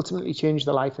ultimately change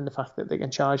their life in the fact that they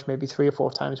can charge maybe 3 or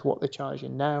 4 times what they're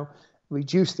charging now,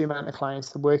 reduce the amount of clients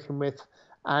they're working with,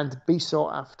 and be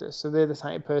sought after. So they're the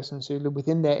type of persons who,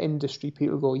 within their industry,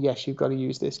 people go, yes, you've got to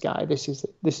use this guy. This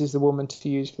is the woman to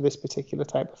use for this particular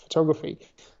type of photography.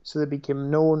 So they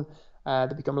become known,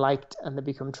 they become liked, and they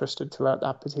become trusted throughout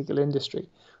that particular industry.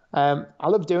 I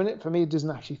love doing it. For me, it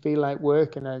doesn't actually feel like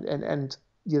work, and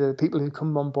the people who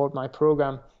come on board my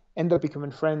program end up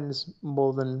becoming friends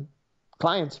more than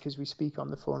clients, because we speak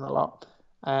on the phone a lot.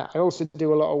 I also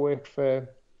do a lot of work for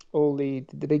all the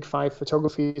big 5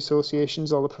 photography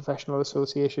associations, all the professional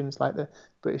associations like the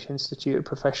British Institute of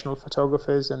Professional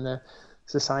Photographers and the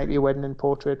Society of Wedding and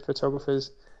Portrait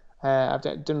Photographers. I've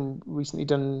recently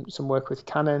done some work with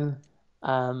Canon.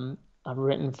 I've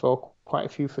written for quite a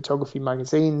few photography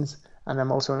magazines, and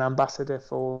I'm also an ambassador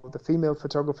for the Female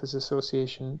Photographers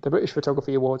Association, the British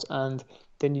Photography Awards, and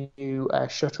the new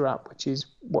Shutter app, which is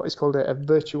what is called a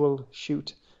virtual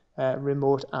shoot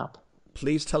remote app.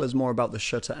 Please tell us more about the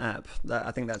Shutter app.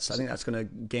 I think that's going to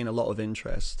gain a lot of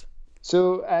interest.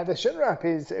 So the Shutter app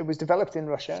was developed in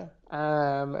Russia,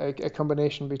 a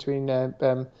combination between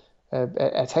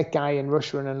a tech guy in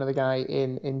Russia and another guy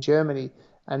in Germany.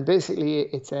 And basically,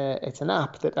 it's an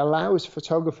app that allows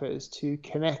photographers to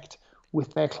connect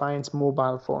with their client's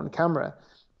mobile phone camera.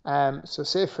 So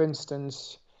say, for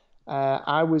instance,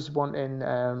 I was wanting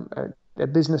a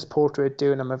business portrait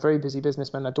doing. I'm a very busy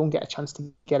businessman. I don't get a chance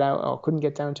to get out, or couldn't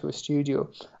get down to a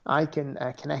studio. I can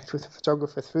connect with a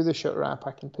photographer through the Shutter app.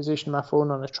 I can position my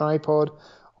phone on a tripod,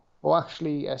 or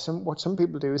actually what some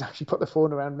people do is actually put the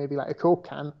phone around maybe like a Coke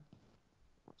can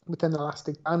with an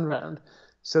elastic band round,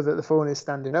 so that the phone is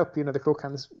standing up. The Coke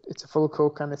can's, it's a full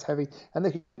Coke can, it's heavy, and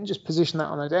they can just position that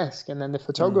on a desk, and then the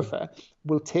photographer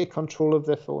will take control of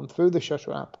their phone through the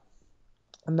Shutter app.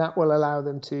 And that will allow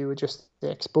them to adjust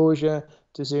the exposure,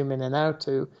 to zoom in and out,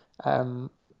 to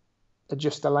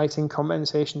adjust the lighting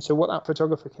compensation. So what that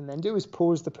photographer can then do is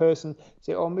pose the person,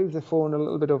 say, oh, move the phone a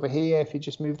little bit over here. If you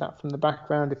just move that from the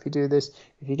background, if you do this,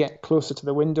 if you get closer to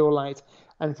the window light,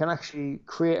 and can actually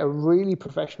create a really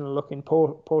professional looking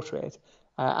portrait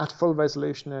at full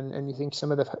resolution. And you think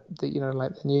some of the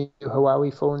like the new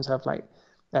Huawei phones have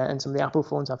and some of the Apple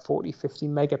phones have 40, 50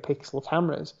 megapixel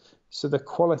cameras. So the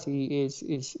quality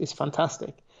is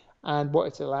fantastic. And what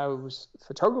it allows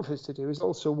photographers to do is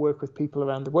also work with people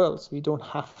around the world. So you don't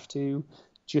have to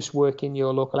just work in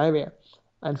your local area.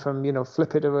 And from,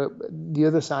 flip it over the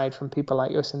other side from people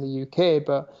like us in the UK,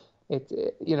 but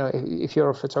if you're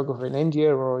a photographer in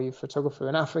India or you're a photographer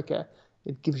in Africa,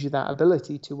 it gives you that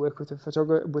ability to work with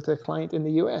a client in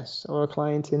the US or a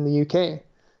client in the UK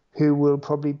who will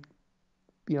probably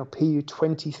pay you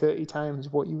 20, 30 times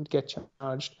what you would get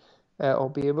charged or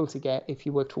be able to get if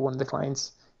you worked for one of the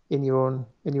clients in your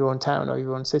own town or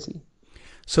your own city.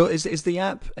 So is the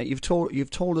app you've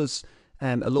told us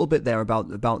a little bit there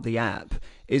about the app?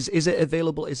 Is it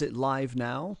available? Is it live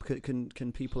now?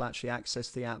 Can people actually access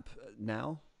the app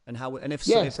now? And how? And if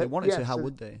so, if they wanted to, how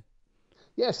would they?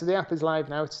 Yeah, so the app is live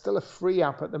now. It's still a free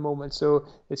app at the moment, so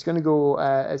it's going to go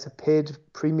as a paid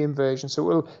premium version.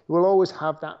 So it will always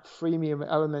have that freemium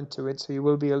element to it. So you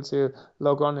will be able to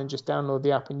log on and just download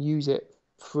the app and use it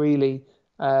freely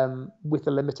with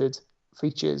the limited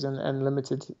features and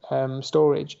limited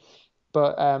storage.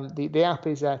 But the app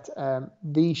is at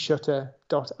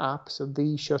theshutter.app, so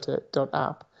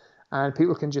theshutter.app, and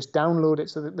people can just download it.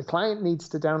 So that the client needs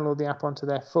to download the app onto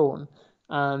their phone,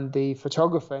 and the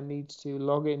photographer needs to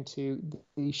log into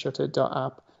the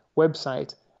Shutter.app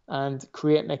website and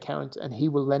create an account, and he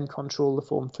will then control the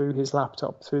phone through his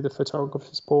laptop, through the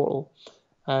photographer's portal.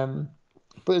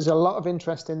 But there's a lot of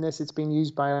interest in this. It's been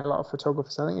used by a lot of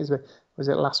photographers. I think was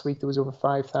it last week there was over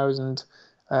 5,000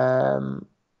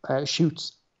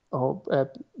 shoots or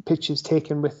pictures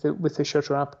taken with the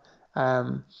Shutter app.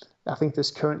 I think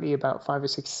there's currently about 500 or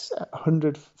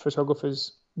 600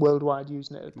 photographers worldwide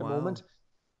using it at the moment,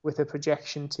 with a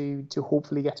projection to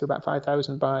hopefully get to about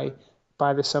 5,000 by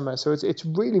the summer. So it's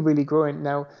really, really growing.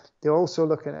 Now, they're also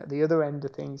looking at the other end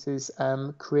of things is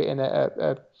creating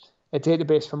a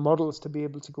database for models to be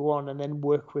able to go on and then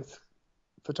work with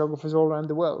photographers all around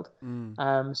the world.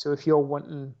 So if you're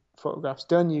wanting photographs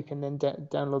done, you can then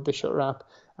download the Shutter app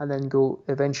and then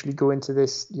eventually go into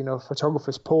this,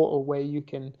 photographer's portal where you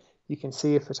can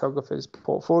see a photographer's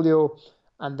portfolio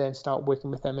and then start working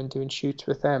with them and doing shoots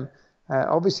with them.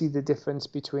 Obviously, the difference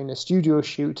between a studio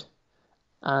shoot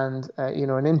and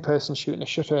an in-person shoot and a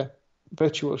Shutter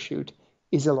virtual shoot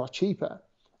is a lot cheaper.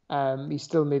 You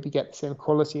still maybe get the same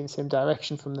quality and same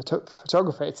direction from the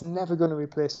photographer. It's never going to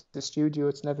replace the studio.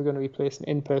 It's never going to replace an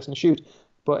in-person shoot,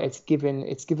 but it's given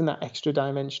that extra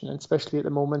dimension, and especially at the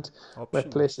moment where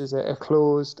places are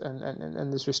closed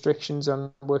and there's restrictions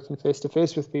on working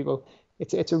face-to-face with people.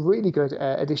 It's a really good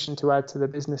addition to add to the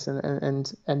business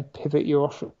and pivot your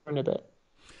offering a bit.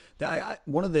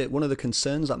 One of the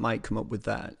concerns that might come up with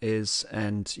that is,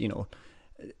 and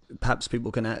perhaps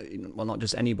people can, well, not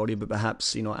just anybody, but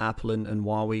perhaps Apple and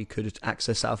Huawei could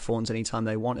access our phones anytime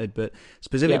they wanted. But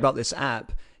specifically about this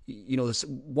app,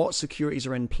 what securities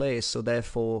are in place, so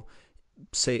therefore,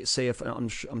 say if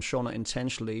I'm sure not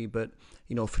intentionally, but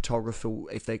a photographer,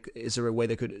 is there a way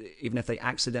they could, even if they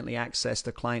accidentally access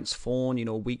the client's phone,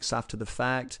 weeks after the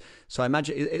fact? So I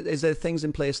imagine, is there things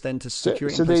in place then to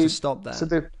security in place to stop that? So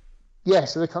the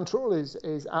control is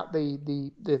at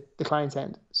the client's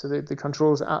end. So the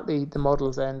control's at the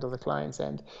model's end or the client's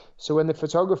end. So when the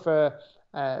photographer,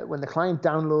 when the client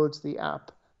downloads the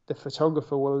app, the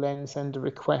photographer will then send a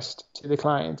request to the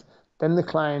client. Then the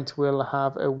client will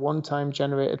have a one-time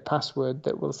generated password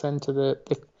that will send to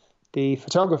the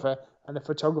photographer, and the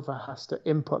photographer has to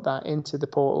input that into the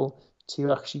portal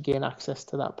to actually gain access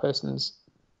to that person's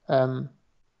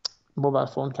mobile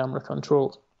phone camera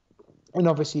controls. And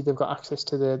obviously they've got access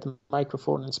to the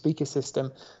microphone and speaker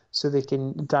system, so they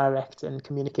can direct and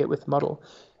communicate with the model.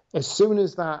 As soon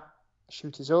as that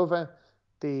shoot is over,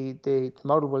 the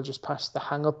model will just press the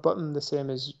hang up button, the same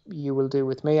as you will do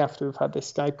with me after we've had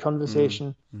this Skype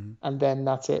conversation, and then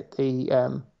that's it.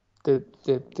 The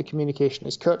communication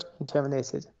is cut and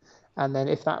terminated. And then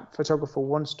if that photographer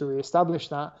wants to reestablish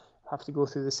that, have to go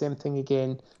through the same thing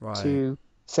again to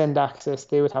send access.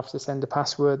 They would have to send a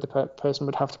password. The person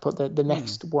would have to put the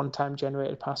next one-time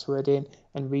generated password in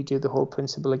and redo the whole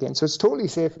principle again. So it's totally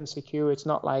safe and secure. It's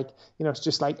not like, it's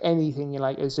just like anything,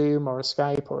 like a Zoom or a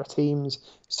Skype or a Teams.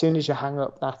 As soon as you hang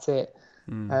up, that's it.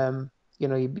 Your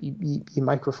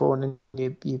microphone and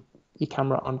your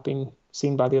camera aren't being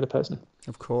seen by the other person.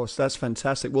 Of course, that's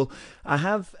fantastic. Well, I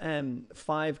have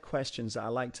 5 questions that I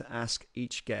like to ask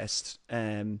each guest.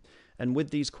 And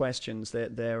with these questions,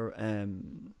 they're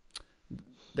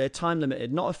time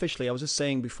limited, not officially. I was just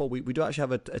saying before, we do actually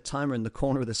have a timer in the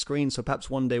corner of the screen, so perhaps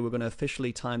one day we're going to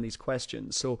officially time these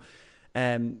questions. So,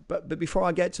 but before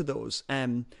I get to those,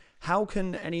 how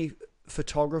can any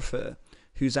photographer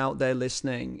who's out there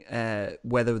listening,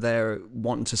 whether they're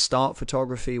wanting to start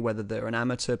photography, whether they're an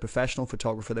amateur, professional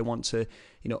photographer, they want to,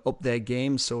 up their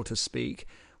game, so to speak,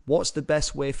 what's the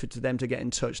best way for them to get in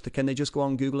touch? Can they just go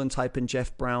on Google and type in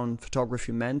Jeff Brown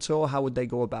Photography Mentor? How would they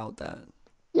go about that?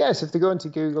 Yes, if they go into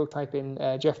Google, type in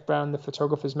Jeff Brown, the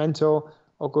Photographer's Mentor,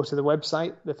 or go to the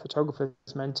website,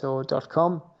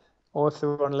 thephotographersmentor.com. Or if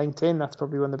they're on LinkedIn, that's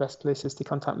probably one of the best places to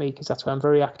contact me, because that's where I'm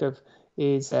very active.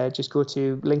 is just go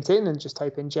to LinkedIn and just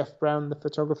type in Jeff Brown, the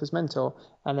photographer's mentor,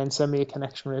 and then send me a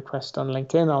connection request on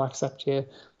LinkedIn. I'll accept your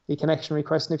connection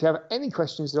request. And if you have any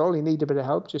questions at all, you need a bit of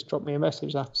help, just drop me a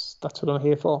message. That's what I'm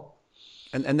here for.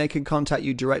 And they can contact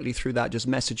you directly through that, just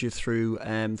message you through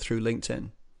LinkedIn.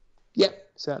 Yeah,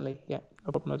 certainly. Yeah,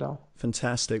 no problem at all.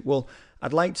 Fantastic. Well,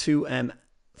 I'd like to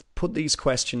put these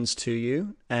questions to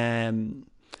you.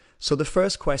 So the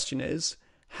first question is,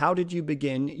 how did you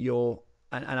begin your,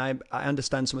 and I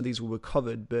understand some of these were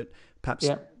covered, but perhaps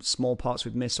small parts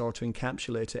we've missed, or to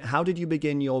encapsulate it. How did you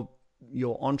begin your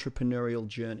entrepreneurial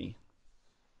journey?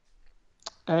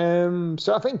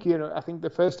 So I think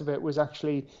the first of it was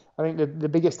actually, I think the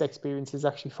biggest experience is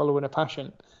actually following a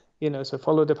passion. So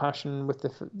follow the passion with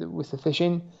the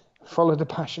fishing, follow the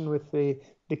passion with the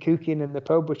cooking in the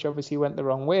pub, which obviously went the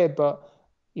wrong way, but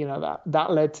that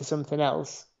led to something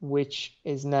else, which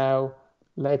is now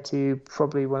led to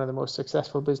probably one of the most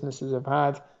successful businesses I've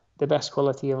had, the best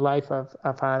quality of life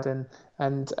I've had,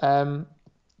 and I'm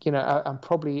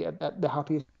probably at the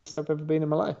happiest I've ever been in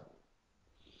my life.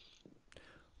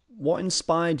 What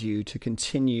inspired you to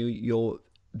continue your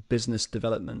business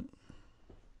development?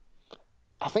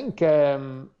 I think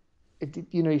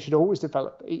you should always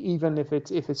develop, even if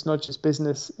it's not just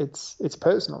business, it's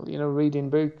personal. Reading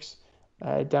books,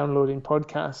 downloading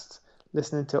podcasts,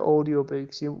 listening to audio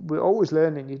books. We're always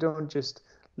learning. You don't just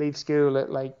leave school at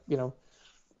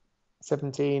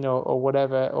 17 or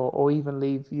whatever, or even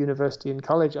leave university and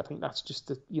college. I think that's just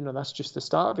the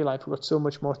start of your life. We've got so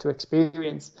much more to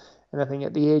experience. And I think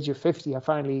at the age of 50, I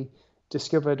finally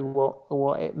discovered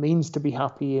what it means to be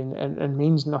happy and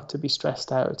means not to be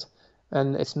stressed out.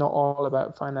 And it's not all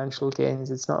about financial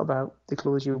gains. It's not about the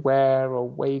clothes you wear or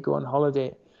where you go on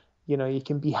holiday. You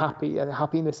can be happy.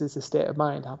 Happiness is a state of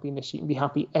mind. Happiness, you can be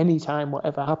happy anytime,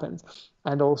 whatever happens.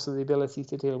 And also the ability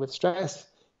to deal with stress.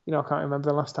 I can't remember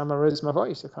the last time I raised my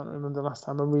voice. I can't remember the last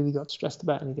time I really got stressed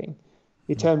about anything.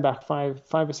 You turn back five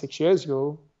or 6 years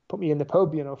ago, put me in the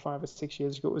pub, 5 or 6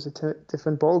 years ago, it was a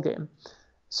different ball game.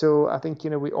 So I think,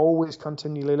 we always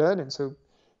continually learning. So,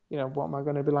 what am I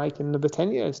going to be like in another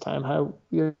 10 years time? How,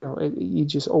 you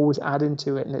just always add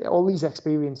into it. And all these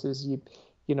experiences,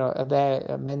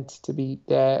 are meant to be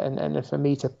there and for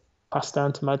me to pass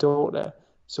down to my daughter.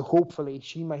 So hopefully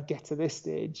she might get to this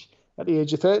stage at the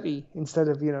age of 30 instead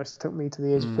of, it took me to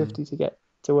the age of 50 to get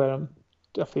to where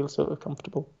I feel sort of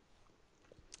comfortable.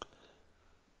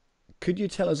 Could you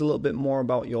tell us a little bit more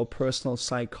about your personal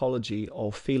psychology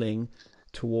or feeling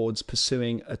towards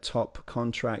pursuing a top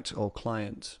contract or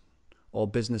client or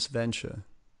business venture?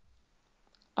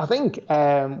 I think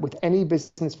with any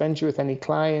business venture, with any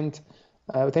client,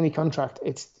 with any contract,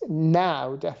 it's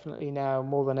definitely now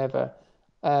more than ever,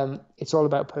 it's all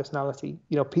about personality.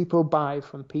 People buy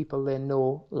from people they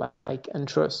know, like, and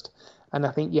trust. And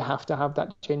I think you have to have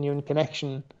that genuine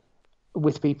connection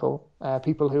with people,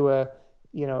 people who are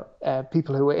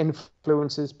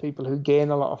influencers, people who gain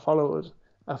a lot of followers,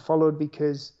 are followed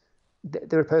because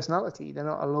they're a personality. They're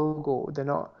not a logo. They're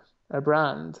not a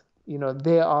brand.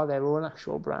 They are their own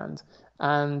actual brand.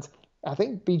 And I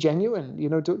think be genuine.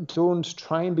 Don't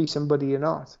try and be somebody you're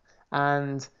not.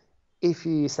 And if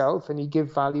you're yourself and you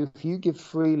give value, if you give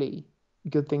freely,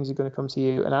 good things are going to come to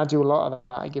you. And I do a lot of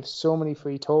that. I give so many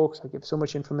free talks. I give so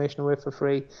much information away for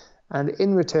free. And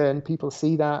in return, people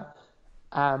see that.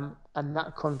 And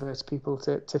that converts people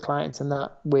to clients, and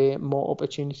that way more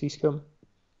opportunities come.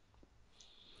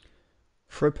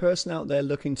 For a person out there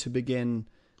looking to begin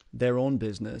their own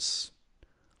business,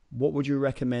 what would you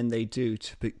recommend they do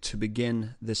to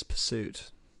begin this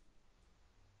pursuit?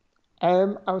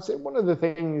 I would say one of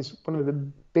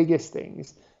the biggest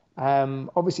things,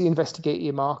 obviously investigate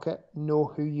your market, know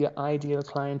who your ideal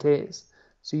client is.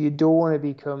 So you don't want to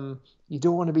become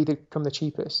the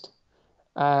cheapest.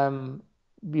 What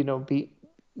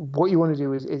you want to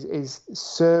do is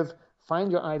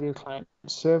find your ideal client,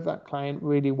 serve that client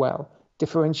really well,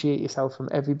 differentiate yourself from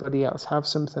everybody else, have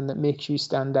something that makes you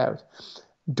stand out.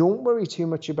 Don't worry too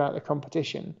much about the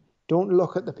competition. Don't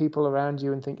look at the people around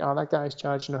you and think, oh, that guy's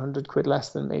charging 100 quid less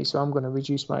than me, so I'm going to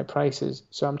reduce my prices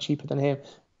so I'm cheaper than him,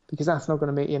 because that's not going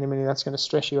to make you any money. That's going to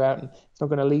stress you out, and it's not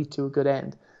going to lead to a good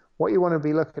end. What you want to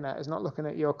be looking at is not looking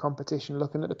at your competition,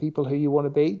 looking at the people who you want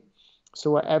to be.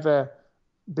 So whatever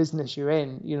business you're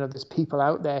in, there's people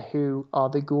out there who are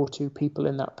the go-to people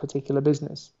in that particular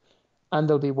business. And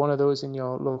there'll be one of those in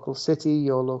your local city,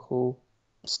 your local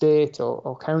state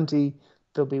or county.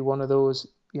 There'll be one of those,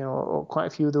 or quite a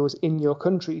few of those in your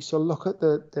country. So look at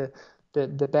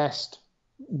the best,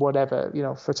 whatever,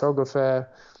 photographer,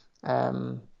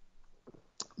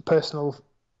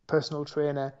 personal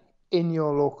trainer in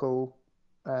your local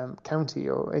county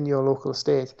or in your local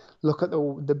state, look at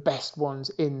the best ones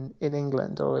in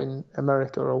England or in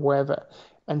America or wherever,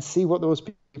 and see what those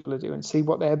people are doing, see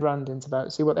what their branding's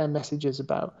about, see what their message is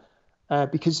about.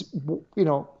 Because,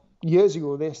 years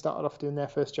ago, they started off doing their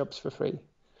first jobs for free.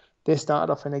 They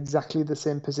started off in exactly the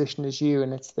same position as you,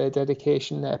 and it's their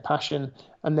dedication, their passion,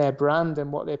 and their brand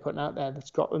and what they're putting out there that's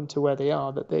got them to where they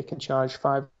are, that they can charge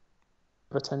 5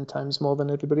 or 10 times more than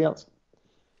everybody else.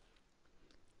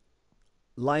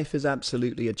 Life is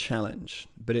absolutely a challenge,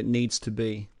 but it needs to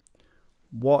be.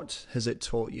 What has it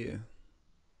taught you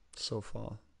so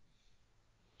far?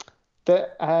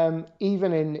 That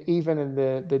even in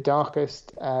the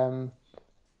darkest times,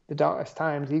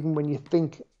 even when you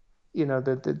think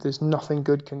that there's nothing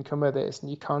good can come of this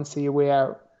and you can't see a way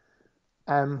out,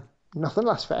 nothing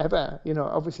lasts forever.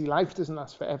 Obviously life doesn't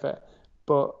last forever,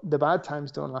 but the bad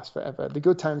times don't last forever. The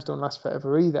good times don't last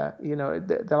forever either.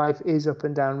 The life is up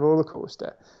and down roller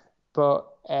coaster, but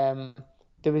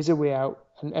there is a way out,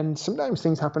 and sometimes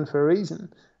things happen for a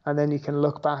reason, and then you can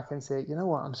look back and say, you know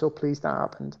what, I'm so pleased that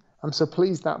happened. I'm so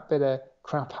pleased that bit of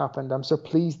crap happened. I'm so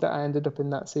pleased that I ended up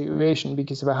in that situation,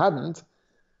 because if I hadn't,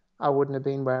 I wouldn't have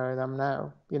been where I am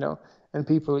now, And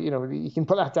people, you can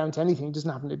put that down to anything. It doesn't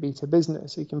happen to be to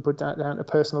business. You can put that down to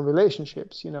personal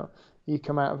relationships. You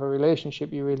come out of a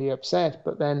relationship, you're really upset,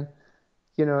 but then,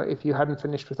 if you hadn't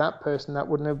finished with that person, that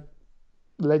wouldn't have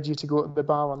led you to go to the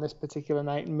bar on this particular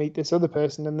night and meet this other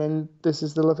person, and then this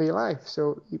is the love of your life.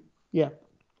 So, yeah,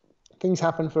 things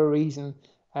happen for a reason,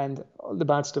 and the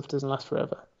bad stuff doesn't last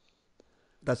forever.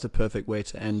 That's a perfect way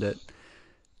to end it.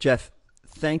 Jeff,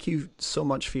 thank you so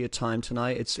much for your time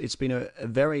tonight. It's been a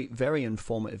very, very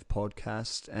informative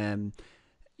podcast. And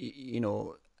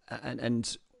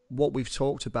what we've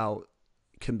talked about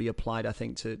can be applied, I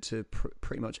think, to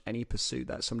pretty much any pursuit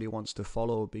that somebody wants to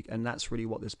follow. And that's really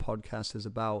what this podcast is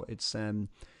about. It's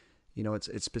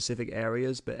it's specific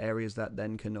areas, but areas that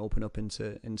then can open up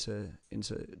into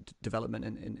development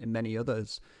in many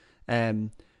others.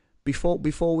 Before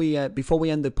we end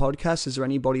the podcast, is there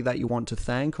anybody that you want to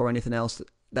thank, or anything else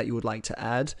that you would like to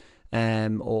add,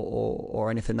 or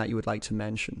anything that you would like to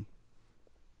mention?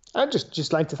 I'd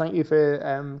just like to thank you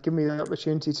for giving me the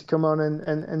opportunity to come on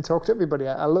and talk to everybody.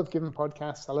 I love giving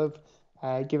podcasts. I love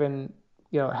giving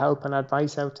help and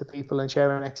advice out to people and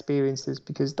sharing experiences,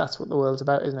 because that's what the world's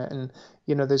about, isn't it? And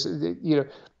there's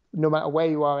no matter where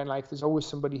you are in life, there's always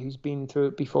somebody who's been through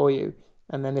it before you,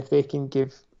 and then if they can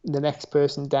give the next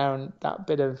person down that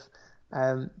bit of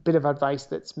advice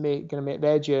that's going to make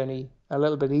their journey a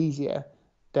little bit easier,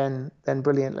 then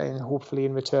brilliantly, and hopefully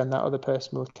in return that other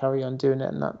person will carry on doing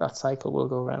it, and that cycle will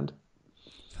go around.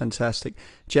 Fantastic.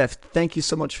 Jeff, thank you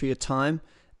so much for your time.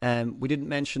 We didn't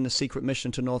mention the secret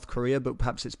mission to North Korea, but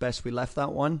perhaps it's best we left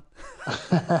that one.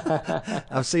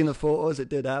 I've seen the photos; it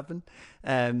did happen.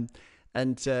 And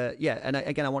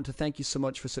again, I want to thank you so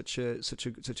much for such a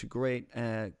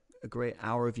great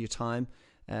hour of your time.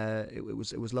 It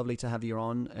was lovely to have you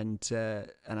on, and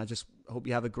I just hope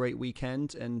you have a great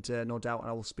weekend. And no doubt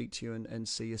I will speak to you and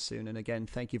see you soon. And again,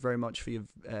 thank you very much for your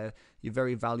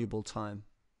very valuable time.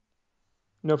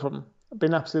 No problem. It's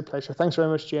been an absolute pleasure. Thanks very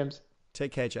much, James.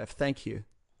 Take care, Jeff. Thank you.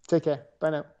 Take care.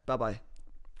 Bye now. Bye-bye.